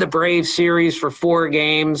just did the Braves series for 4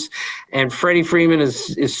 games, and Freddie Freeman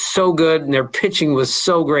is so good, and their pitching was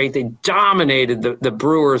so great. They dominated the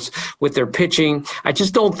Brewers with their pitching. I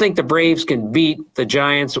just don't think the Braves can beat the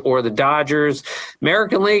Giants or the Dodgers.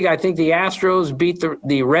 American League, I think the Astros beat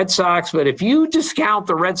the Red Sox, but if you discount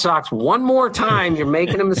the Red Sox one more time, you're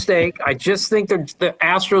making a mistake. I just think the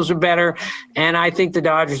Astros are better, and I think the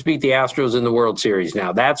Dodgers beat the Astros in the World Series.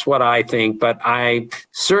 Now, that's what I think, but I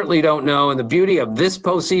certainly don't know. And the beauty of this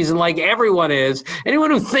postseason, like everyone is,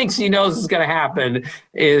 anyone who thinks he knows it's going to happen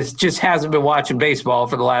just hasn't been watching baseball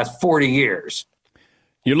for the last 40 years.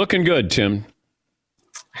 You're looking good, Tim.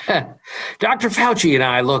 Dr. Fauci and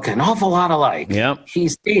I look an awful lot alike. Yeah,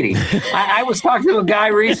 he's 80. I was talking to a guy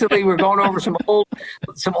recently. We're going over some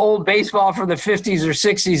old baseball from the 50s or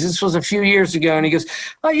 60s. This was a few years ago, and he goes,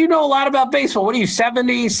 "Oh, you know a lot about baseball. What are you,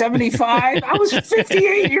 70, 75?" I was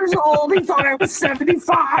 58 years old. He thought I was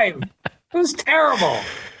 75. It was terrible.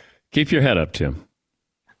 Keep your head up, Tim.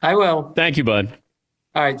 I will. Thank you, bud.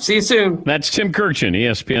 All right. See you soon. That's Tim Kurkjian,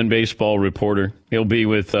 ESPN baseball reporter. He'll be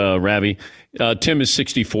with Ravi. Tim is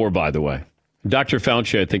 64, by the way. Dr.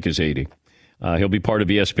 Fauci, I think, is 80. He'll be part of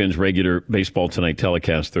ESPN's regular Baseball Tonight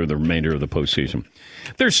telecast through the remainder of the postseason.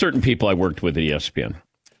 There's certain people I worked with at ESPN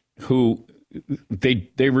who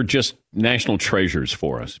they were just national treasures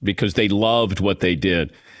for us because they loved what they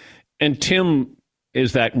did. And Tim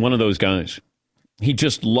is that one of those guys. He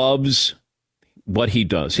just loves what he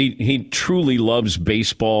does. He truly loves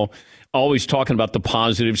baseball, always talking about the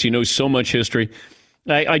positives. He knows so much history.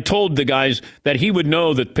 I told the guys that he would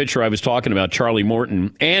know the pitcher I was talking about, Charlie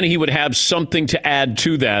Morton, and he would have something to add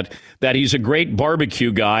to that he's a great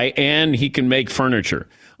barbecue guy and he can make furniture.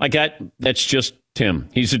 Like that's just Tim.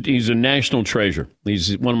 He's a national treasure.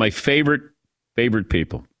 He's one of my favorite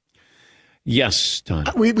people. Yes, Don.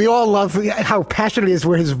 We all love how passionate he is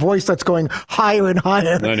where his voice starts going higher and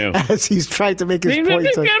higher as he's trying to make his point.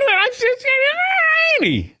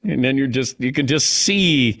 And then you can just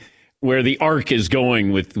see where the arc is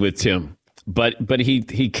going with Tim. But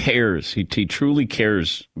he cares. He truly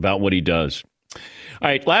cares about what he does. All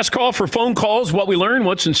right, last call for phone calls. What we learn,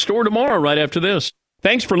 what's in store tomorrow right after this.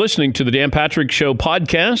 Thanks for listening to the Dan Patrick Show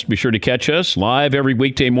podcast. Be sure to catch us live every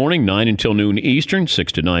weekday morning, 9 until noon Eastern,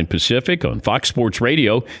 6 to 9 Pacific on Fox Sports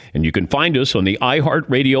Radio. And you can find us on the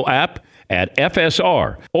iHeartRadio app at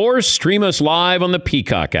FSR or stream us live on the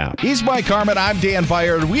Peacock app. He's Mike Harmon. I'm Dan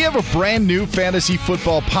Byer. We have a brand new fantasy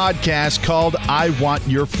football podcast called I Want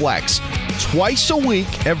Your Flex. Twice a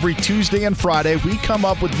week, every Tuesday and Friday, we come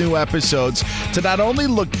up with new episodes to not only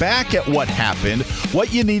look back at what happened,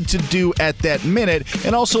 what you need to do at that minute,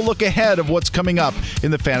 and also look ahead of what's coming up in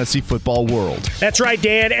the fantasy football world. That's right,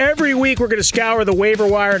 Dan. Every week we're going to scour the waiver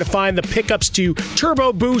wire to find the pickups to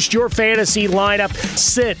turbo boost your fantasy lineup,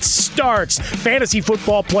 sits, starts, fantasy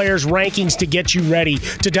football players' rankings to get you ready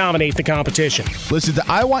to dominate the competition. Listen to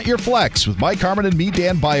I Want Your Flex with Mike Harmon and me,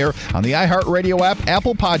 Dan Byer, on the iHeartRadio app,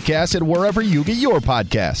 Apple Podcasts, and wherever you get your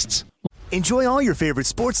podcasts. Enjoy all your favorite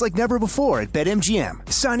sports like never before at BetMGM.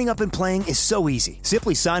 Signing up and playing is so easy.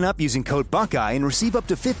 Simply sign up using code Buckeye and receive up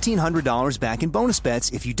to $1,500 back in bonus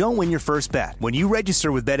bets if you don't win your first bet. When you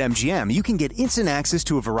register with BetMGM, you can get instant access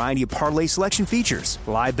to a variety of parlay selection features,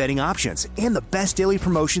 live betting options, and the best daily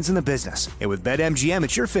promotions in the business. And with BetMGM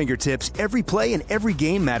at your fingertips, every play and every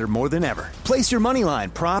game matter more than ever. Place your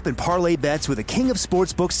moneyline, prop, and parlay bets with the king of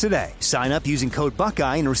sportsbooks today. Sign up using code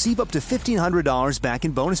Buckeye and receive up to $1,500 back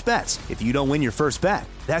in bonus bets if you don't win your first bet.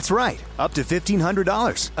 That's right, up to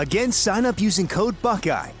 $1,500. Again, sign up using code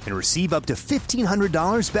Buckeye and receive up to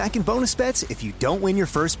 $1,500 back in bonus bets if you don't win your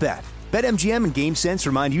first bet. BetMGM and GameSense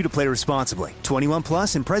remind you to play responsibly. 21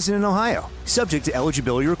 plus and present in Ohio. Subject to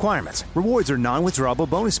eligibility requirements. Rewards are non-withdrawable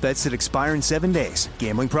bonus bets that expire in 7 days.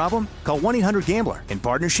 Gambling problem? Call 1-800-GAMBLER in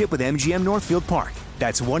partnership with MGM Northfield Park.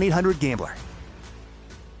 That's 1-800-GAMBLER.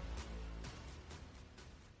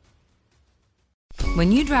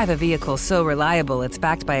 When you drive a vehicle so reliable it's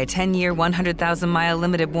backed by a 10-year, 100,000-mile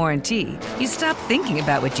limited warranty, you stop thinking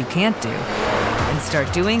about what you can't do and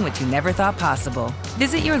start doing what you never thought possible.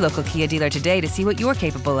 Visit your local Kia dealer today to see what you're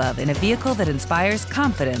capable of in a vehicle that inspires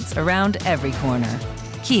confidence around every corner.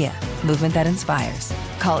 Kia, movement that inspires.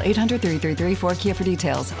 Call 800-333-4KIA for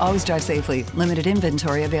details. Always drive safely. Limited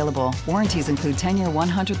inventory available. Warranties include 10-year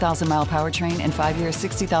 100,000-mile powertrain and 5-year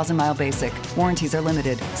 60,000-mile basic. Warranties are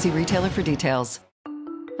limited. See retailer for details.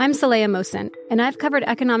 I'm Saleha Mohsen, and I've covered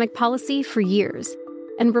economic policy for years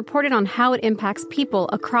and reported on how it impacts people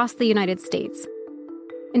across the United States.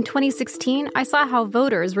 In 2016, I saw how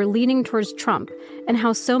voters were leaning towards Trump and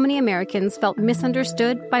how so many Americans felt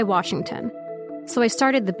misunderstood by Washington. So I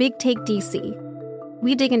started the Big Take DC.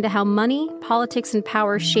 We dig into how money, politics, and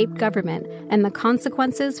power shape government and the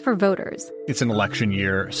consequences for voters. It's an election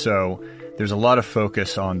year, so there's a lot of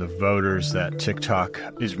focus on the voters that TikTok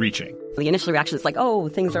is reaching. The initial reaction is like, oh,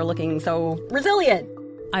 things are looking so resilient.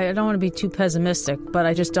 I don't want to be too pessimistic, but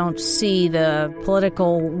I just don't see the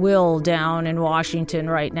political will down in Washington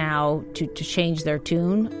right now to change their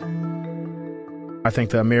tune. I think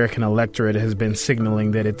the American electorate has been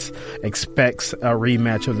signaling that it expects a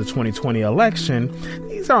rematch of the 2020 election.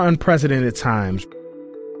 These are unprecedented times.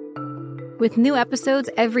 With new episodes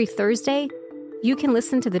every Thursday, you can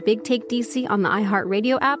listen to the Big Take DC on the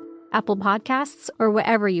iHeartRadio app, Apple Podcasts, or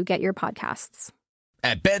wherever you get your podcasts.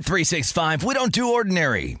 At Bet365, we don't do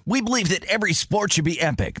ordinary. We believe that every sport should be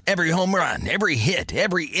epic. Every home run, every hit,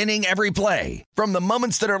 every inning, every play. From the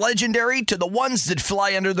moments that are legendary to the ones that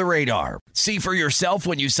fly under the radar. See for yourself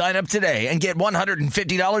when you sign up today and get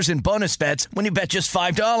 $150 in bonus bets when you bet just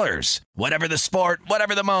 $5. Whatever the sport,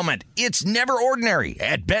 whatever the moment, it's never ordinary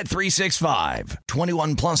at Bet365.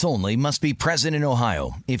 21 plus only. Must be present in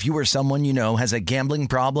Ohio. If you or someone you know has a gambling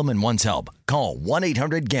problem and wants help, call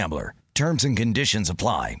 1-800-GAMBLER. Terms and conditions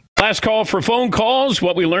apply. Last call for phone calls.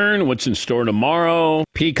 What we learn, what's in store tomorrow.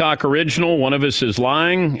 Peacock original, One of Us is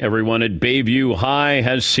Lying. Everyone at Bayview High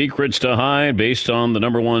has secrets to hide based on the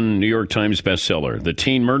 #1 New York Times bestseller. The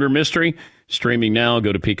teen murder mystery, streaming now.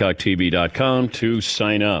 Go to peacocktv.com to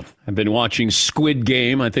sign up. I've been watching Squid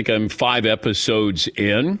Game. I think I'm 5 episodes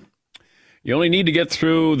in. You only need to get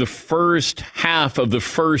through the first half of the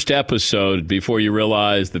first episode before you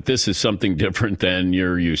realize that this is something different than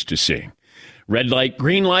you're used to seeing. Red light,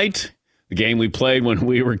 green light, the game we played when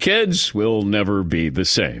we were kids will never be the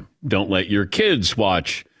same. Don't let your kids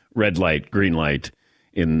watch red light, green light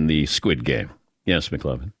in the Squid Game. Yes,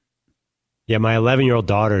 McLovin. Yeah, my 11-year-old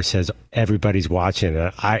daughter says everybody's watching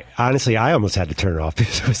it. I almost had to turn it off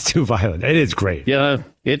because it was too violent. It is great. Yeah,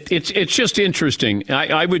 it's just interesting.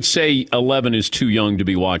 I would say 11 is too young to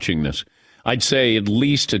be watching this. I'd say at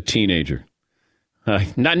least a teenager.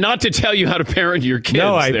 Not to tell you how to parent your kids.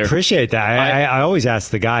 No, I appreciate that. I always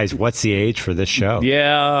ask the guys, what's the age for this show?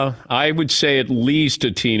 Yeah, I would say at least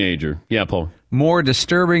a teenager. Yeah, Paul. More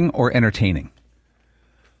disturbing or entertaining?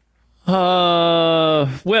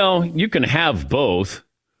 Well, you can have both.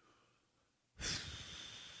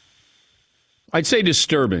 I'd say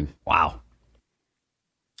disturbing. Wow.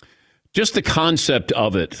 Just the concept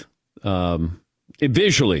of it.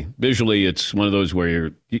 Visually, it's one of those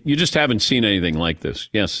where you just haven't seen anything like this.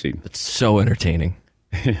 Yes, Steve. It's so entertaining.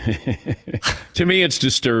 To me, it's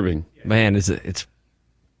disturbing. Man, it's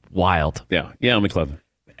wild. Yeah, McLevin.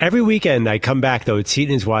 Every weekend I come back, though,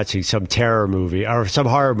 Seton is watching some terror movie or some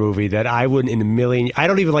horror movie that I wouldn't in a million... I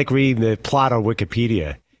don't even like reading the plot on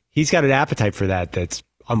Wikipedia. He's got an appetite for that that's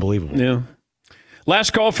unbelievable. Yeah.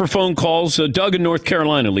 Last call for phone calls. Doug in North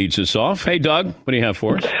Carolina leads us off. Hey, Doug, what do you have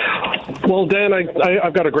for us? Well, Dan,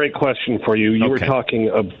 I've got a great question for you. You were talking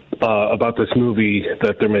about this movie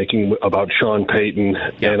that they're making about Sean Payton,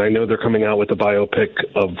 and I know they're coming out with a biopic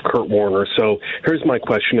of Kurt Warner. So here's my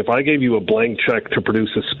question. If I gave you a blank check to produce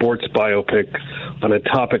a sports biopic on a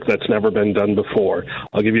topic that's never been done before,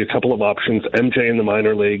 I'll give you a couple of options: MJ in the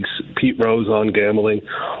minor leagues, Pete Rose on gambling,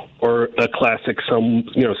 or a classic,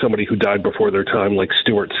 somebody who died before their time like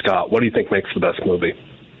Stuart Scott. What do you think makes the best movie?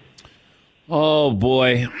 Oh,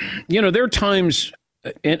 boy. There are times,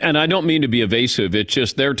 and I don't mean to be evasive, it's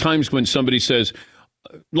just there are times when somebody says,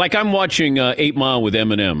 like I'm watching 8 Mile with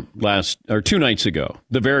Eminem 2 nights ago,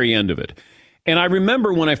 the very end of it. And I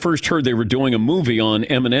remember when I first heard they were doing a movie on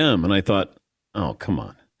Eminem, and I thought, oh, come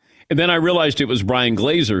on. And then I realized it was Brian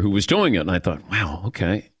Glazer who was doing it, and I thought, wow,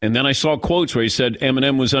 okay. And then I saw quotes where he said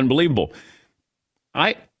Eminem was unbelievable.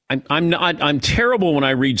 I'm terrible when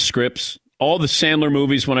I read scripts. All the Sandler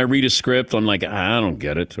movies, when I read a script, I'm like, I don't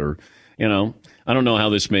get it. Or, I don't know how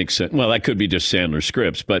this makes sense. Well, that could be just Sandler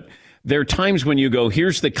scripts. But there are times when you go,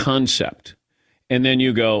 here's the concept. And then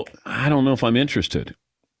you go, I don't know if I'm interested.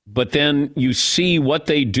 But then you see what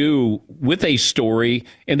they do with a story,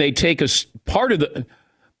 and they take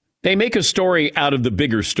they make a story out of the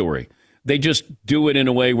bigger story. They just do it in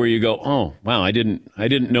a way where you go, oh, wow, I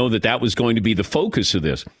didn't know that was going to be the focus of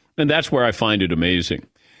this. And that's where I find it amazing.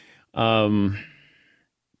 All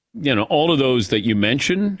of those that you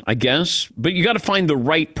mentioned, I guess, but you got to find the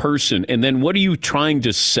right person. And then what are you trying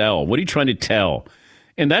to sell? What are you trying to tell?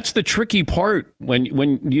 And that's the tricky part when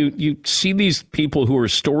you see these people who are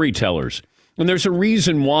storytellers, and there's a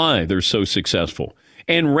reason why they're so successful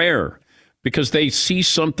and rare, because they see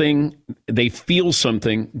something, they feel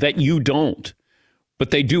something that you don't,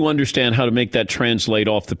 but they do understand how to make that translate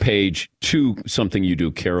off the page to something you do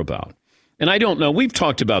care about. And I don't know, we've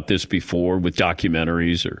talked about this before with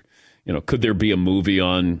documentaries or, could there be a movie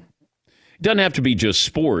on, it doesn't have to be just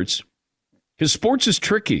sports, because sports is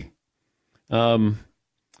tricky. And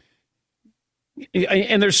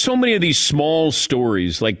there's so many of these small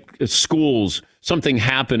stories, like at schools, something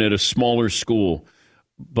happened at a smaller school,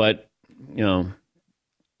 but,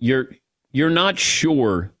 you're not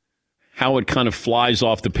sure how it kind of flies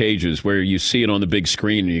off the pages where you see it on the big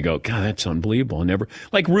screen and you go, God, that's unbelievable.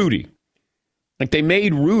 Like Rudy. Like they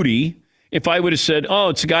made Rudy, if I would have said, oh,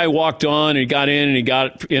 it's a guy who walked on and he got in and he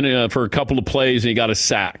got in for a couple of plays and he got a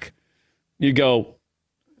sack. You go,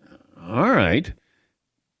 all right.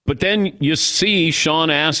 But then you see Sean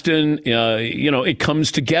Astin, it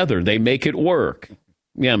comes together. They make it work.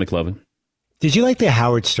 Yeah, McLevin. Did you like the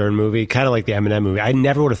Howard Stern movie? Kind of like the Eminem movie. I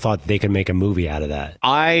never would have thought they could make a movie out of that.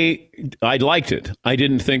 I liked it. I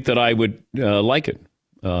didn't think that I would like it.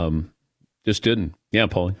 Just didn't. Yeah,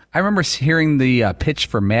 Paulie. I remember hearing the pitch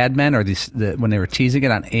for Mad Men, or when they were teasing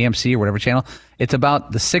it on AMC or whatever channel. It's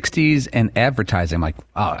about the 60s and advertising. I'm like,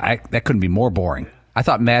 oh, that couldn't be more boring. I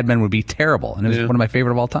thought Mad Men would be terrible, and it was one of my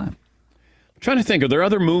favorite of all time. I'm trying to think, are there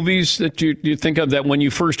other movies that you think of that when you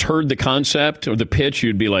first heard the concept or the pitch,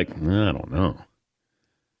 you'd be like, I don't know.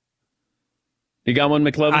 You got one,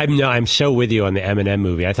 McLevin? I'm so with you on the Eminem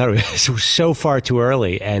movie. I thought it was so far too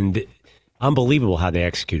early, and unbelievable how they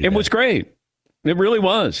executed it. It was great. It really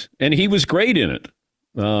was. And he was great in it.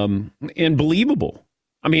 And believable.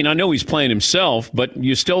 I mean, I know he's playing himself, but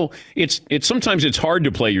you still, it's sometimes it's hard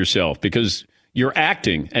to play yourself because you're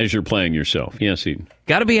acting as you're playing yourself. Yes, Eden.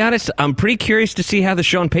 Got to be honest, I'm pretty curious to see how the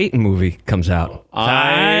Sean Payton movie comes out.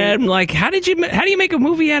 I'm like, how do you make a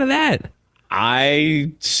movie out of that?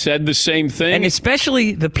 I said the same thing. And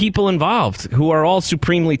especially the people involved, who are all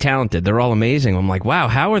supremely talented. They're all amazing. I'm like, wow,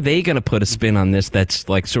 how are they going to put a spin on this that's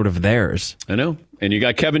like sort of theirs? I know. And you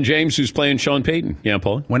got Kevin James, who's playing Sean Payton. Yeah,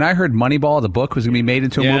 Paul? When I heard Moneyball, the book, was going to be made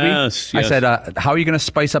into a movie, yes. I said, how are you going to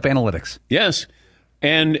spice up analytics? Yes.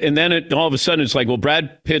 And then all of a sudden it's like, well,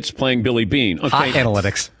 Brad Pitt's playing Billy Bean. Okay. Hot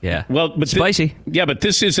analytics. Yeah. Well, but spicy. But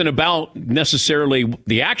this isn't about necessarily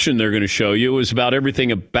the action they're going to show you. It's about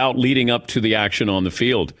everything about leading up to the action on the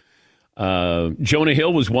field. Jonah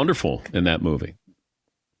Hill was wonderful in that movie.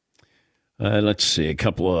 Let's see, a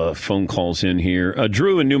couple of phone calls in here.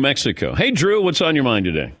 Drew in New Mexico. Hey, Drew, what's on your mind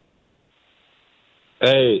today?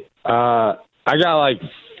 Hey, I got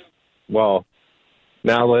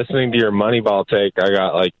now listening to your Moneyball take, I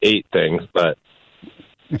got 8 things, but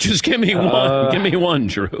just give me one. Give me one,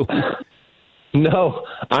 Drew. No,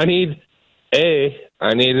 I need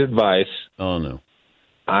advice. Oh no,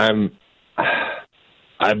 I've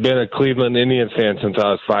been a Cleveland Indians fan since I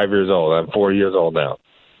was 5 years old. I'm 4 years old now.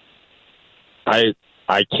 I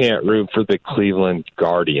can't root for the Cleveland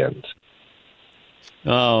Guardians.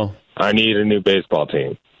 Oh, I need a new baseball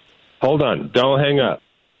team. Hold on, don't hang up.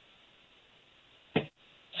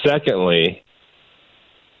 Secondly,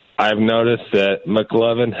 I've noticed that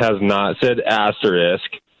McLovin has not said asterisk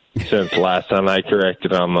since last time I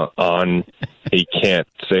corrected him on he can't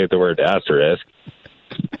say the word asterisk.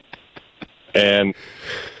 And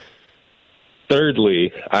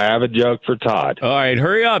thirdly, I have a joke for Todd. All right,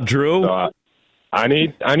 hurry up, Drew. So I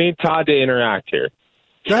need Todd to interact here.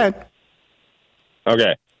 Go ahead.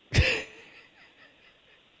 Okay.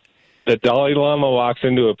 The Dalai Lama walks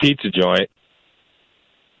into a pizza joint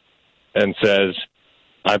and says,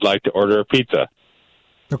 "I'd like to order a pizza."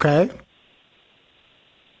 Okay.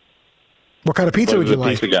 What kind of pizza would you like? What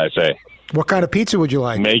does the pizza guy say? What kind of pizza would you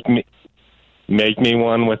like? Make me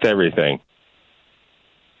one with everything.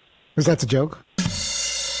 Is that the joke?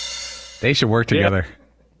 They should work together. Yeah.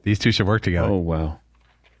 These two should work together. Oh, wow.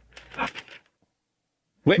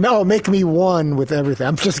 Wait. No, make me one with everything.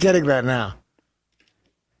 I'm just getting that now.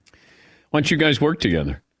 Why don't you guys work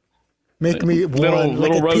together? Make me one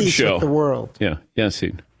little road show. With the world. Yeah. Yes,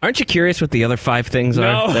 he. Aren't you curious what the other 5 things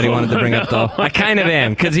are that he wanted to bring up, though? I kind of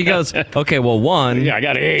am, because he goes, okay, well, 1, I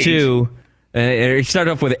got 8. 2, he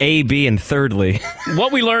started off with A, B, and thirdly.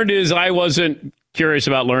 What we learned is I wasn't curious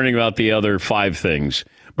about learning about the other 5 things.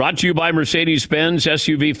 Brought to you by Mercedes-Benz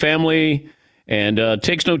SUV family, and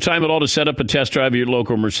takes no time at all to set up a test drive at your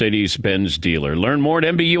local Mercedes-Benz dealer. Learn more at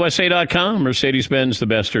MBUSA.com. Mercedes-Benz, the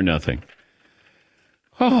best or nothing.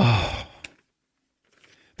 Oh.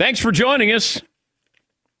 Thanks for joining us.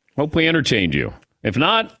 Hope we entertained you. If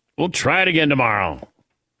not, we'll try it again tomorrow.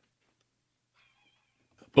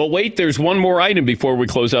 But wait, there's one more item before we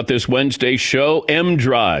close out this Wednesday show.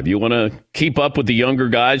 M-Drive. You want to keep up with the younger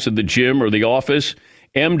guys at the gym or the office?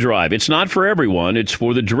 M-Drive. It's not for everyone. It's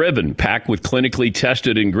for the driven. Packed with clinically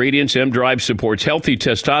tested ingredients, M-Drive supports healthy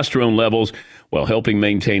testosterone levels while helping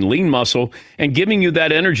maintain lean muscle and giving you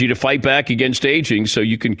that energy to fight back against aging so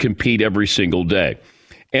you can compete every single day.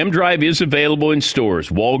 M-Drive is available in stores,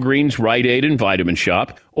 Walgreens, Rite Aid, and Vitamin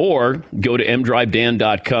Shop, or go to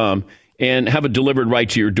mdrivedan.com and have it delivered right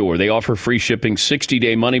to your door. They offer free shipping,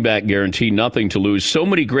 60-day money-back guarantee, nothing to lose. So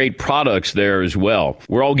many great products there as well.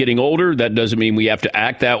 We're all getting older. That doesn't mean we have to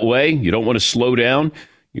act that way. You don't want to slow down.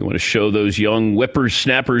 You want to show those young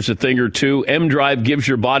whippersnappers a thing or two. M-Drive gives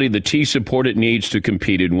your body the T-support it needs to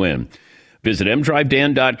compete and win. Visit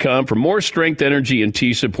mdrivedan.com for more strength, energy, and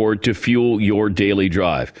T-support to fuel your daily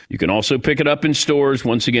drive. You can also pick it up in stores,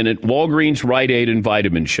 once again, at Walgreens, Rite Aid, and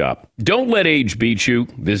Vitamin Shop. Don't let age beat you.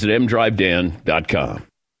 Visit mdrivedan.com.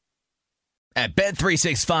 At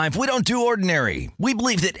Bet365, we don't do ordinary. We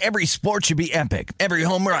believe that every sport should be epic. Every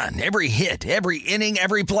home run, every hit, every inning,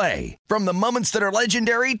 every play. From the moments that are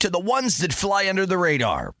legendary to the ones that fly under the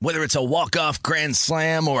radar. Whether it's a walk-off grand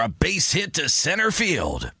slam or a base hit to center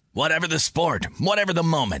field. Whatever the sport, whatever the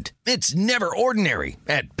moment, it's never ordinary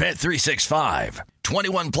at Bet365.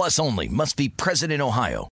 21 plus only. Must be present in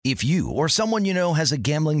Ohio. If you or someone you know has a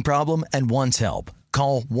gambling problem and wants help,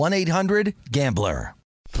 call 1-800-GAMBLER.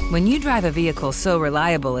 When you drive a vehicle so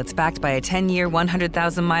reliable it's backed by a 10-year,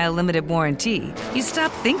 100,000-mile limited warranty, you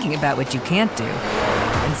stop thinking about what you can't do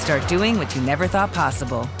and start doing what you never thought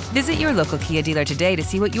possible. Visit your local Kia dealer today to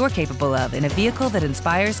see what you're capable of in a vehicle that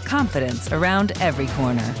inspires confidence around every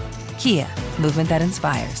corner. Kia, movement that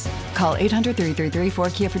inspires. Call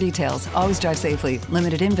 800-333-4KIA for details. Always drive safely.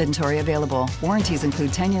 Limited inventory available. Warranties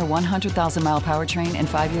include 10-year, 100,000-mile powertrain and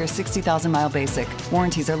 5-year, 60,000-mile basic.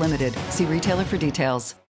 Warranties are limited. See retailer for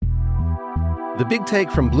details. The Big Take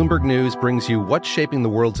from Bloomberg News brings you what's shaping the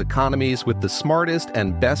world's economies with the smartest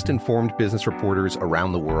and best-informed business reporters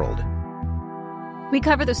around the world. We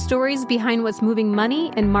cover the stories behind what's moving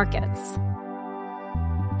money and markets,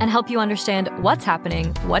 and help you understand what's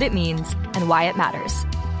happening, what it means, and why it matters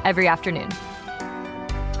every afternoon.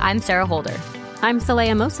 I'm Sarah Holder. I'm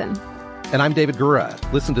Saleha Mohsin. And I'm David Gura.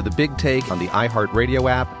 Listen to The Big Take on the iHeartRadio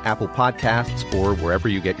app, Apple Podcasts, or wherever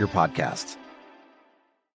you get your podcasts.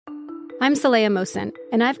 I'm Saleha Mohsin,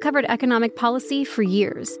 and I've covered economic policy for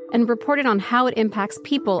years and reported on how it impacts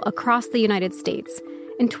people across the United States.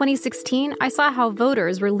 In 2016, I saw how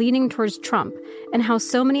voters were leaning towards Trump and how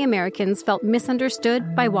so many Americans felt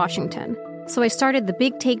misunderstood by Washington. So I started The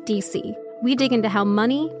Big Take DC. We dig into how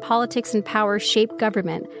money, politics, and power shape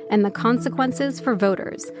government and the consequences for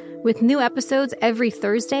voters. With new episodes every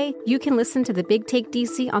Thursday, you can listen to The Big Take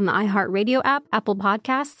DC on the iHeartRadio app, Apple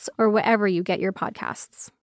Podcasts, or wherever you get your podcasts.